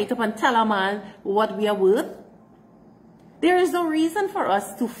and tell a man what we are worth. There is no reason for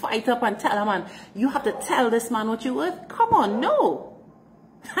us to fight up and tell a man, you have to tell this man what you're worth. Come on, no.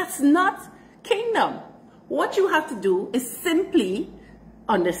 That's not kingdom. What you have to do is simply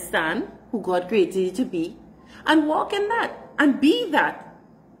understand who God created you to be and walk in that and be that.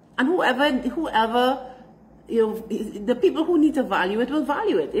 And whoever, you know, the people who need to value it will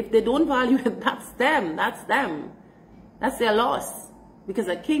value it. If they don't value it, that's them. That's them. That's their loss. Because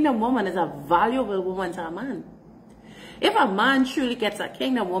a kingdom woman is a valuable woman to a man. If a man truly gets a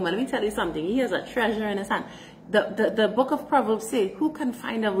kingdom woman, let me tell you something. He has a treasure in his hand. The book of Proverbs says, who can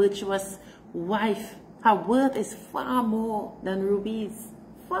find a virtuous wife? Her worth is far more than rubies.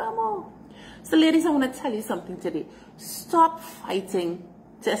 Far more. So ladies, I want to tell you something today. Stop fighting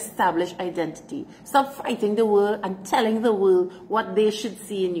to establish identity. Stop fighting the world and telling the world what they should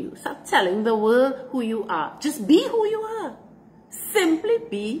see in you. Stop telling the world who you are. Just be who you are. Simply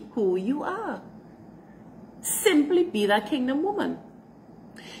be who you are. Simply be that kingdom woman.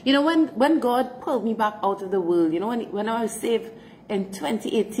 You know, when God pulled me back out of the world, you know, when I was saved in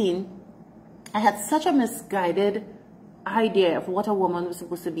 2018, I had such a misguided idea of what a woman was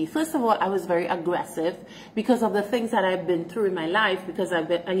supposed to be. First of all, I was very aggressive because of the things that I've been through in my life, because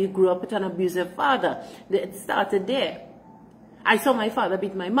I grew up with an abusive father. It started there. I saw my father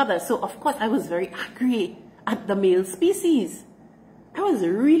beat my mother, so of course I was very angry at the male species. I was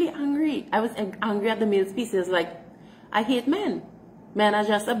really angry. I was angry at the male species, like, I hate men. Men are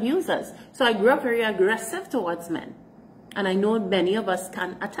just abusers. So I grew up very aggressive towards men. And I know many of us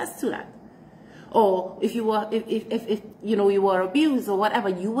can attest to that. Or if you were, if you know, you were abused or whatever,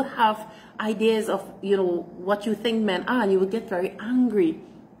 you would have ideas of, you know, what you think men are, and you would get very angry.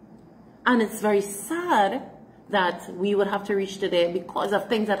 And it's very sad that we would have to reach today because of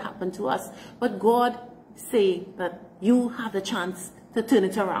things that happened to us. But God say that you have the chance to turn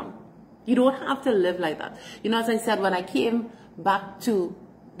it around. You don't have to live like that. You know, as I said, when I came back to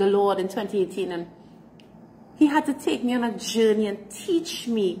the Lord in 2018, and He had to take me on a journey and teach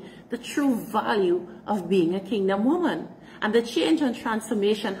me the true value of being a kingdom woman. And the change and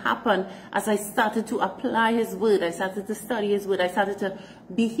transformation happened as I started to apply His word. I started to study His word. I started to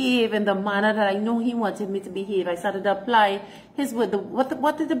behave in the manner that I know He wanted me to behave. I started to apply His word.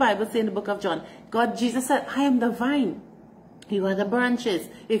 What did the Bible say in the book of John? Jesus said, I am the vine. You are the branches.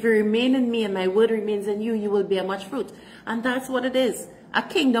 If you remain in me and my word remains in you, you will bear much fruit. And that's what it is. A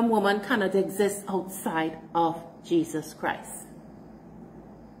kingdom woman cannot exist outside of Jesus Christ.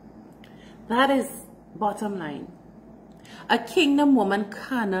 That is bottom line. A kingdom woman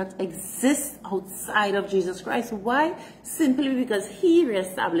cannot exist outside of Jesus Christ. Why? Simply because he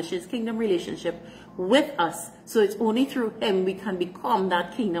reestablishes kingdom relationship with us. So it's only through him we can become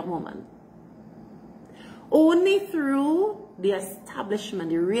that kingdom woman. Only through the establishment,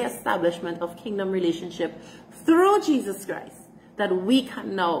 the reestablishment of kingdom relationship through Jesus Christ, that we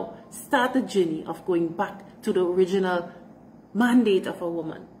can now start the journey of going back to the original mandate of a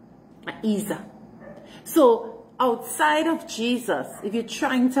woman, Isa. So outside of Jesus, if you're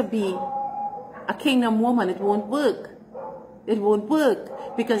trying to be a kingdom woman, it won't work. It won't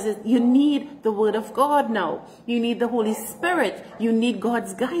work because you need the word of God now. You need the Holy Spirit. You need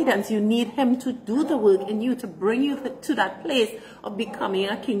God's guidance. You need him to do the work in you, to bring you to that place of becoming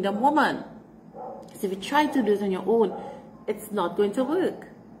a kingdom woman. So if you try to do it on your own, it's not going to work.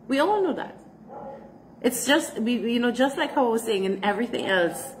 We all know that. It's just, just like how I was saying in everything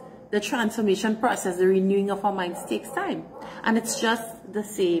else, the transformation process, the renewing of our minds takes time. And it's just the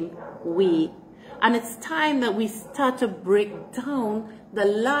same way. And it's time that we start to break down the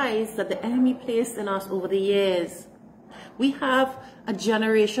lies that the enemy placed in us over the years. We have a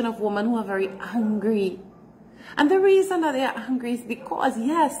generation of women who are very angry. And the reason that they are angry is because,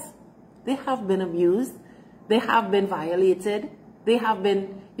 yes, they have been abused. They have been violated. They have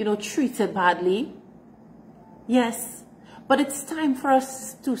been, treated badly. Yes. But it's time for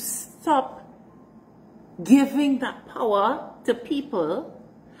us to stop giving that power to people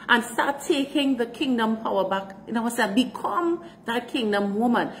and start taking the kingdom power back in ourselves. Become that kingdom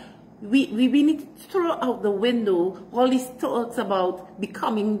woman. We need to throw out the window all these thoughts about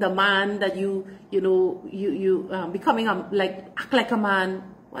becoming the man that becoming act like a man.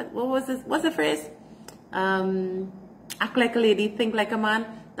 What was this? What's the phrase? Act like a lady, think like a man.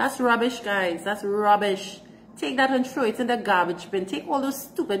 That's rubbish, guys. That's rubbish. Take that and throw it in the garbage bin. Take all those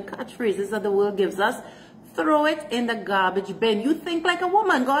stupid catchphrases that the world gives us. Throw it in the garbage bin. You think like a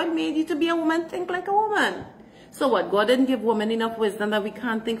woman. God made you to be a woman. Think like a woman. So what? God didn't give women enough wisdom that we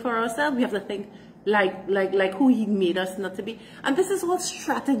can't think for ourselves. We have to think like who he made us not to be. And this is all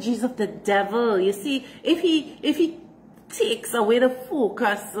strategies of the devil. You see, if he takes away the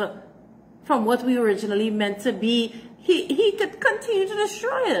focus from what we originally meant to be, he could continue to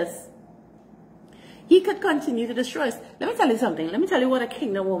destroy us. He could continue to destroy us. Let me tell you something. Let me tell you what a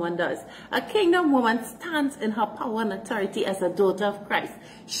kingdom woman does. A kingdom woman stands in her power and authority as a daughter of Christ.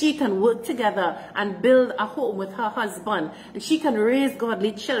 She can work together and build a home with her husband. And she can raise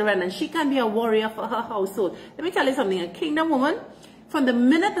godly children. And she can be a warrior for her household. Let me tell you something. A kingdom woman, from the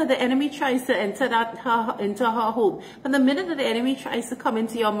minute that the enemy tries to enter into her home, from the minute that the enemy tries to come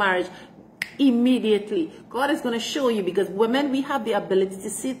into your marriage, immediately God is going to show you, because women, we have the ability to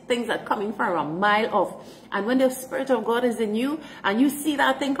see things that are coming from a mile off. And when the Spirit of God is in you and you see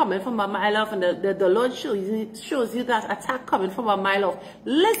that thing coming from a mile off, and the Lord shows you that attack coming from a mile off,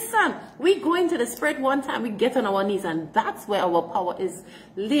 listen, we go into the Spirit one time, we get on our knees, and that's where our power is.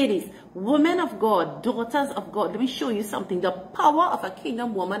 Ladies, women of God, daughters of God, let me show you something. The power of a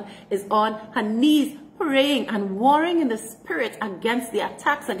kingdom woman is on her knees, praying and warring in the Spirit against the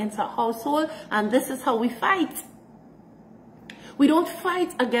attacks against our household. And this is how we fight. We don't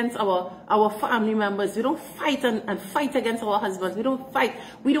fight against our family members. We don't fight and fight against our husbands. We don't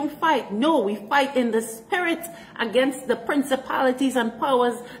fight. No, we fight in the Spirit against the principalities and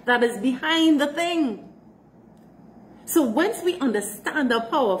powers that is behind the thing. So once we understand the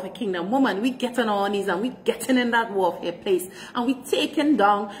power of a kingdom woman, we get on our knees and we getting in that warfare place, and we taking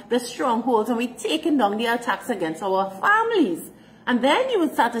down the strongholds, and we taking down the attacks against our families. And then you will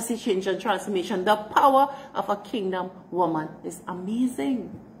start to see change and transformation. The power of a kingdom woman is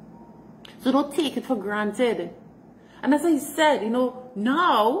amazing. So don't take it for granted. And as I said,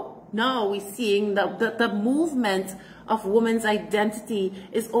 now we're seeing the movement of women's identity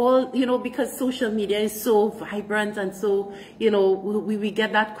is all, because social media is so vibrant, and so, we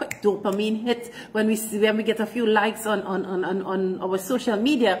get that quick dopamine hit when we get a few likes on our social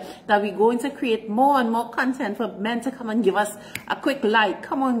media, that we're going to create more and more content for men to come and give us a quick like.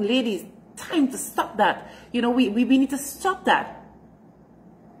 Come on, ladies, time to stop that. We need to stop that.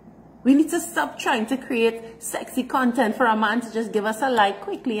 We need to stop trying to create sexy content for a man to just give us a like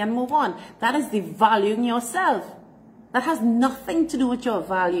quickly and move on. That is devaluing yourself. That has nothing to do with your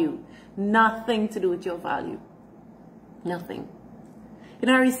value. Nothing to do with your value. Nothing.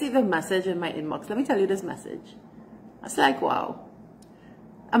 I received a message in my inbox. Let me tell you this message. I was like, wow.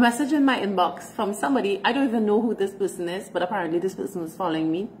 a message in my inbox from somebody. I don't even know who this person is, but apparently this person was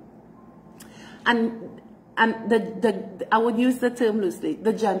following me. And I would use the term loosely.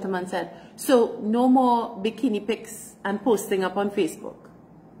 The gentleman said, so no more bikini pics and posting up on Facebook.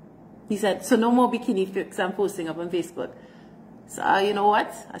 He said, so no more bikini pics and posting up on Facebook. So you know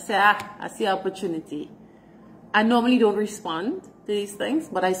what? I said, I see opportunity. I normally don't respond to these things,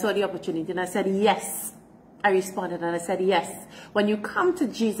 but I saw the opportunity and I said, yes. I responded and I said, yes. When you come to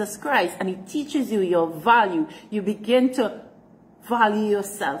Jesus Christ and he teaches you your value, you begin to value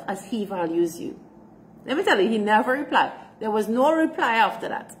yourself as he values you. Let me tell you, he never replied. There was no reply after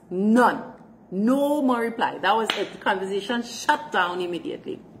that. None. No more reply. That was it. The conversation shut down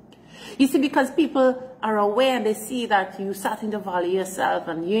immediately. You see, because people are aware and they see that you're starting to value yourself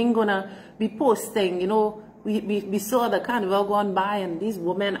and you ain't gonna be posting, you know. We saw the carnival going by and these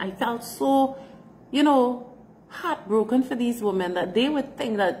women, I felt so, you know, heartbroken for these women that they would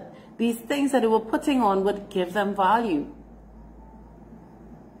think that these things that they were putting on would give them value.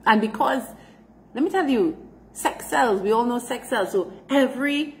 And because, let me tell you, sex sells. We all know sex sells. So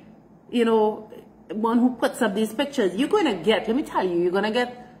every, you know, one who puts up these pictures, you're going to get, let me tell you, you're going to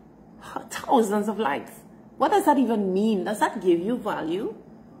get thousands of likes. What does that even mean? Does that give you value?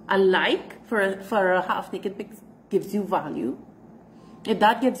 A like for a half-naked pic gives you value. If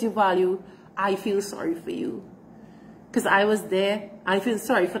that gives you value, I feel sorry for you. Because I was there. I feel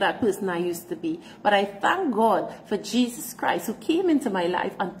sorry for that person I used to be. But I thank God for Jesus Christ who came into my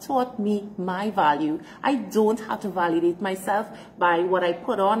life and taught me my value. I don't have to validate myself by what I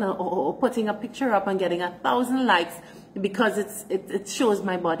put on or putting a picture up and getting 1,000 likes because it shows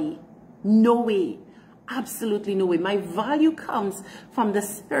my body. No way. Absolutely no way. My value comes from the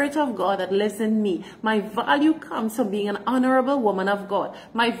Spirit of God that lives in me. My value comes from being an honorable woman of God.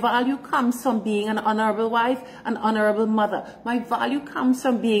 My value comes from being an honorable wife, an honorable mother. My value comes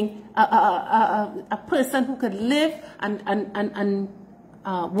from being a person who could live and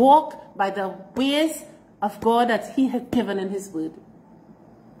walk by the ways of God that he had given in his word.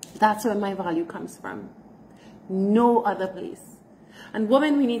 That's where my value comes from. No other place. And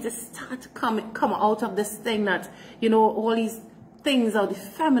women, we need to start to come out of this thing that, you know, all these things are the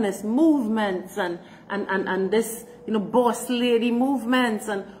feminist movements and this, you know, boss lady movements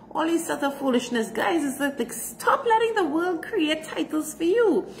and all these sort of foolishness. Guys, it's like, stop letting the world create titles for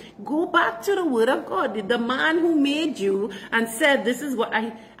you. Go back to the word of God. The man who made you and said, this is what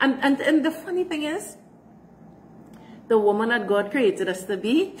I, and the funny thing is, the woman that God created us to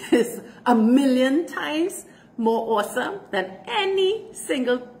be is 1,000,000 times more awesome than any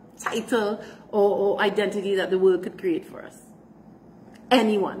single title or identity that the world could create for us.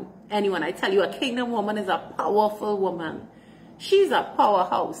 Anyone. I tell you, a kingdom woman is a powerful woman. She's a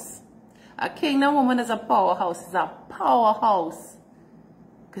powerhouse. A kingdom woman is a powerhouse. Is a powerhouse.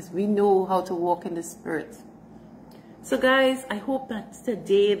 Because we know how to walk in the Spirit. So guys, I hope that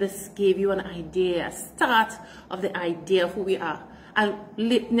today this gave you an idea, a start of the idea of who we are. And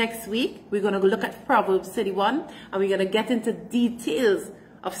next week, we're going to look at Proverbs 31 and we're going to get into details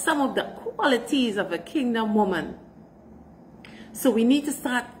of some of the qualities of a kingdom woman. So we need to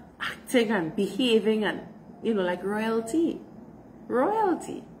start acting and behaving and, you know, like royalty.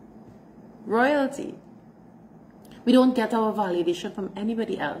 Royalty. Royalty. We don't get our validation from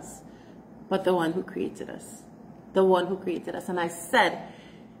anybody else but the one who created us. The one who created us. And I said,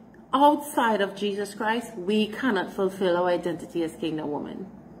 outside of Jesus Christ, we cannot fulfill our identity as kingdom woman.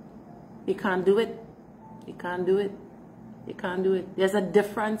 You can't do it. You can't do it. You can't do it. There's a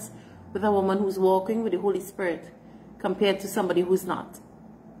difference with a woman who's walking with the Holy Spirit compared to somebody who's not.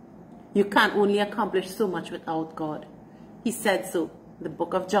 You can't only accomplish so much without God. He said so in the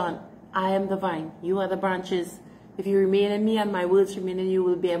book of John. I am the vine. You are the branches. If you remain in me and my words remain in you, you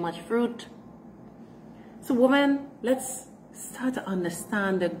will bear much fruit. So woman, let's start to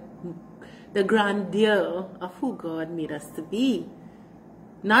understand the grandeur of who God made us to be.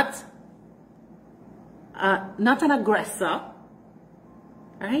 Not an aggressor,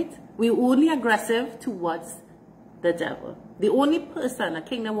 right? We're only aggressive towards the devil. The only person a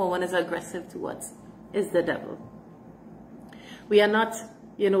kingdom woman is aggressive towards is the devil. We are not,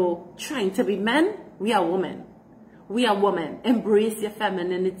 you know, trying to be men. We are women. We are women. Embrace your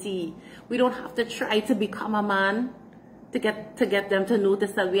femininity. We don't have to try to become a man to get them to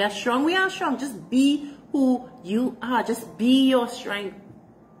notice that we are strong. We are strong. Just be who you are. Just be your strength.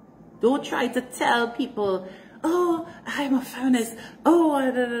 Don't try to tell people, oh, I'm a feminist. Oh,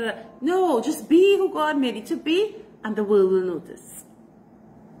 da, da, da. No, just be who God made you to be, and the world will notice.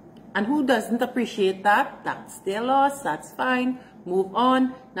 And who doesn't appreciate that? That's their loss. That's fine. Move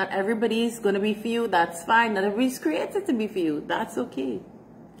on. Not everybody is going to be for you. That's fine. Not everybody's created to be for you. That's okay.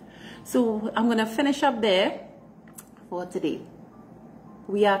 So I'm going to finish up there for today.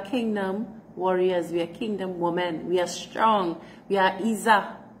 We are kingdom warriors. We are kingdom women. We are strong. We are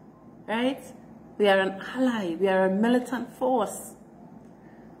Isa, right? We are an ally. We are a militant force.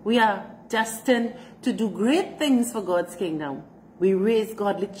 We are destined to do great things for God's kingdom. We raise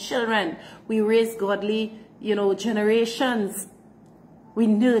godly children. We raise godly, generations. We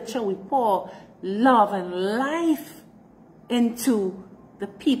nurture, we pour love and life into the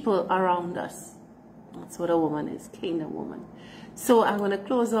people around us. That's what a woman is, kingdom woman. So I'm going to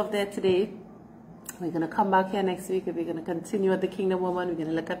close off there today. We're going to come back here next week and we're going to continue with the kingdom woman. We're going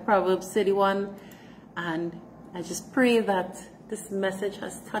to look at Proverbs 31. And I just pray that this message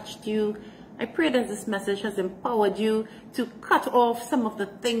has touched you. I pray that this message has empowered you to cut off some of the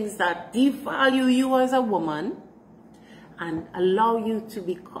things that devalue you as a woman and allow you to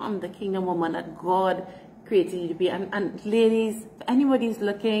become the kingdom woman that God created you to be. And ladies, if anybody is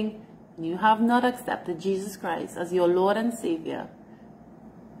looking and you have not accepted Jesus Christ as your Lord and Savior,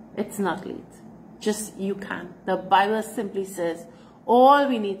 it's not late. Just you can. The Bible simply says all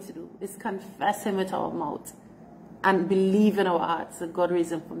we need to do is confess him with our mouth and believe in our hearts that God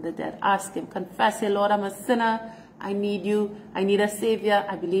raised him from the dead. Ask him, confess, say, Lord, I'm a sinner. I need you. I need a Savior.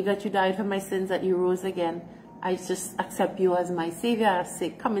 I believe that you died for my sins, that you rose again. I just accept you as my Savior. I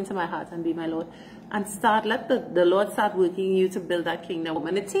say, come into my heart and be my Lord. And let the Lord start working in you to build that kingdom.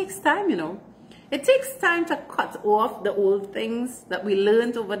 And it takes time, It takes time to cut off the old things that we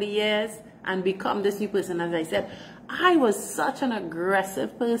learned over the years and become this new person. As I said, I was such an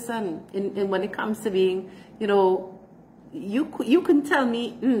aggressive person in when it comes to being, you can tell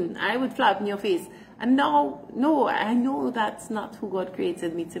me, I would flap in your face. And now, no, I know that's not who God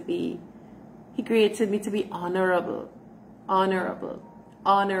created me to be. He created me to be honorable, honorable,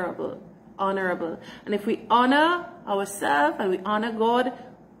 honorable, honorable. And if we honor ourselves and we honor God,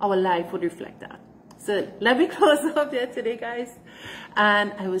 our life would reflect that. So let me close up there today, guys.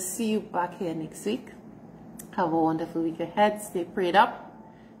 And I will see you back here next week. Have a wonderful week ahead. Stay prayed up.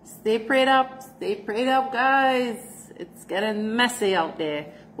 Stay prayed up. Stay prayed up, guys. It's getting messy out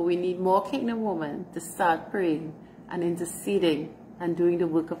there. But we need more kingdom women to start praying and interceding and doing the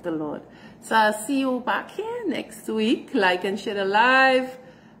work of the Lord. So I'll see you back here next week. Like and share the live.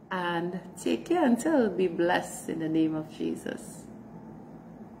 And take care until be blessed in the name of Jesus.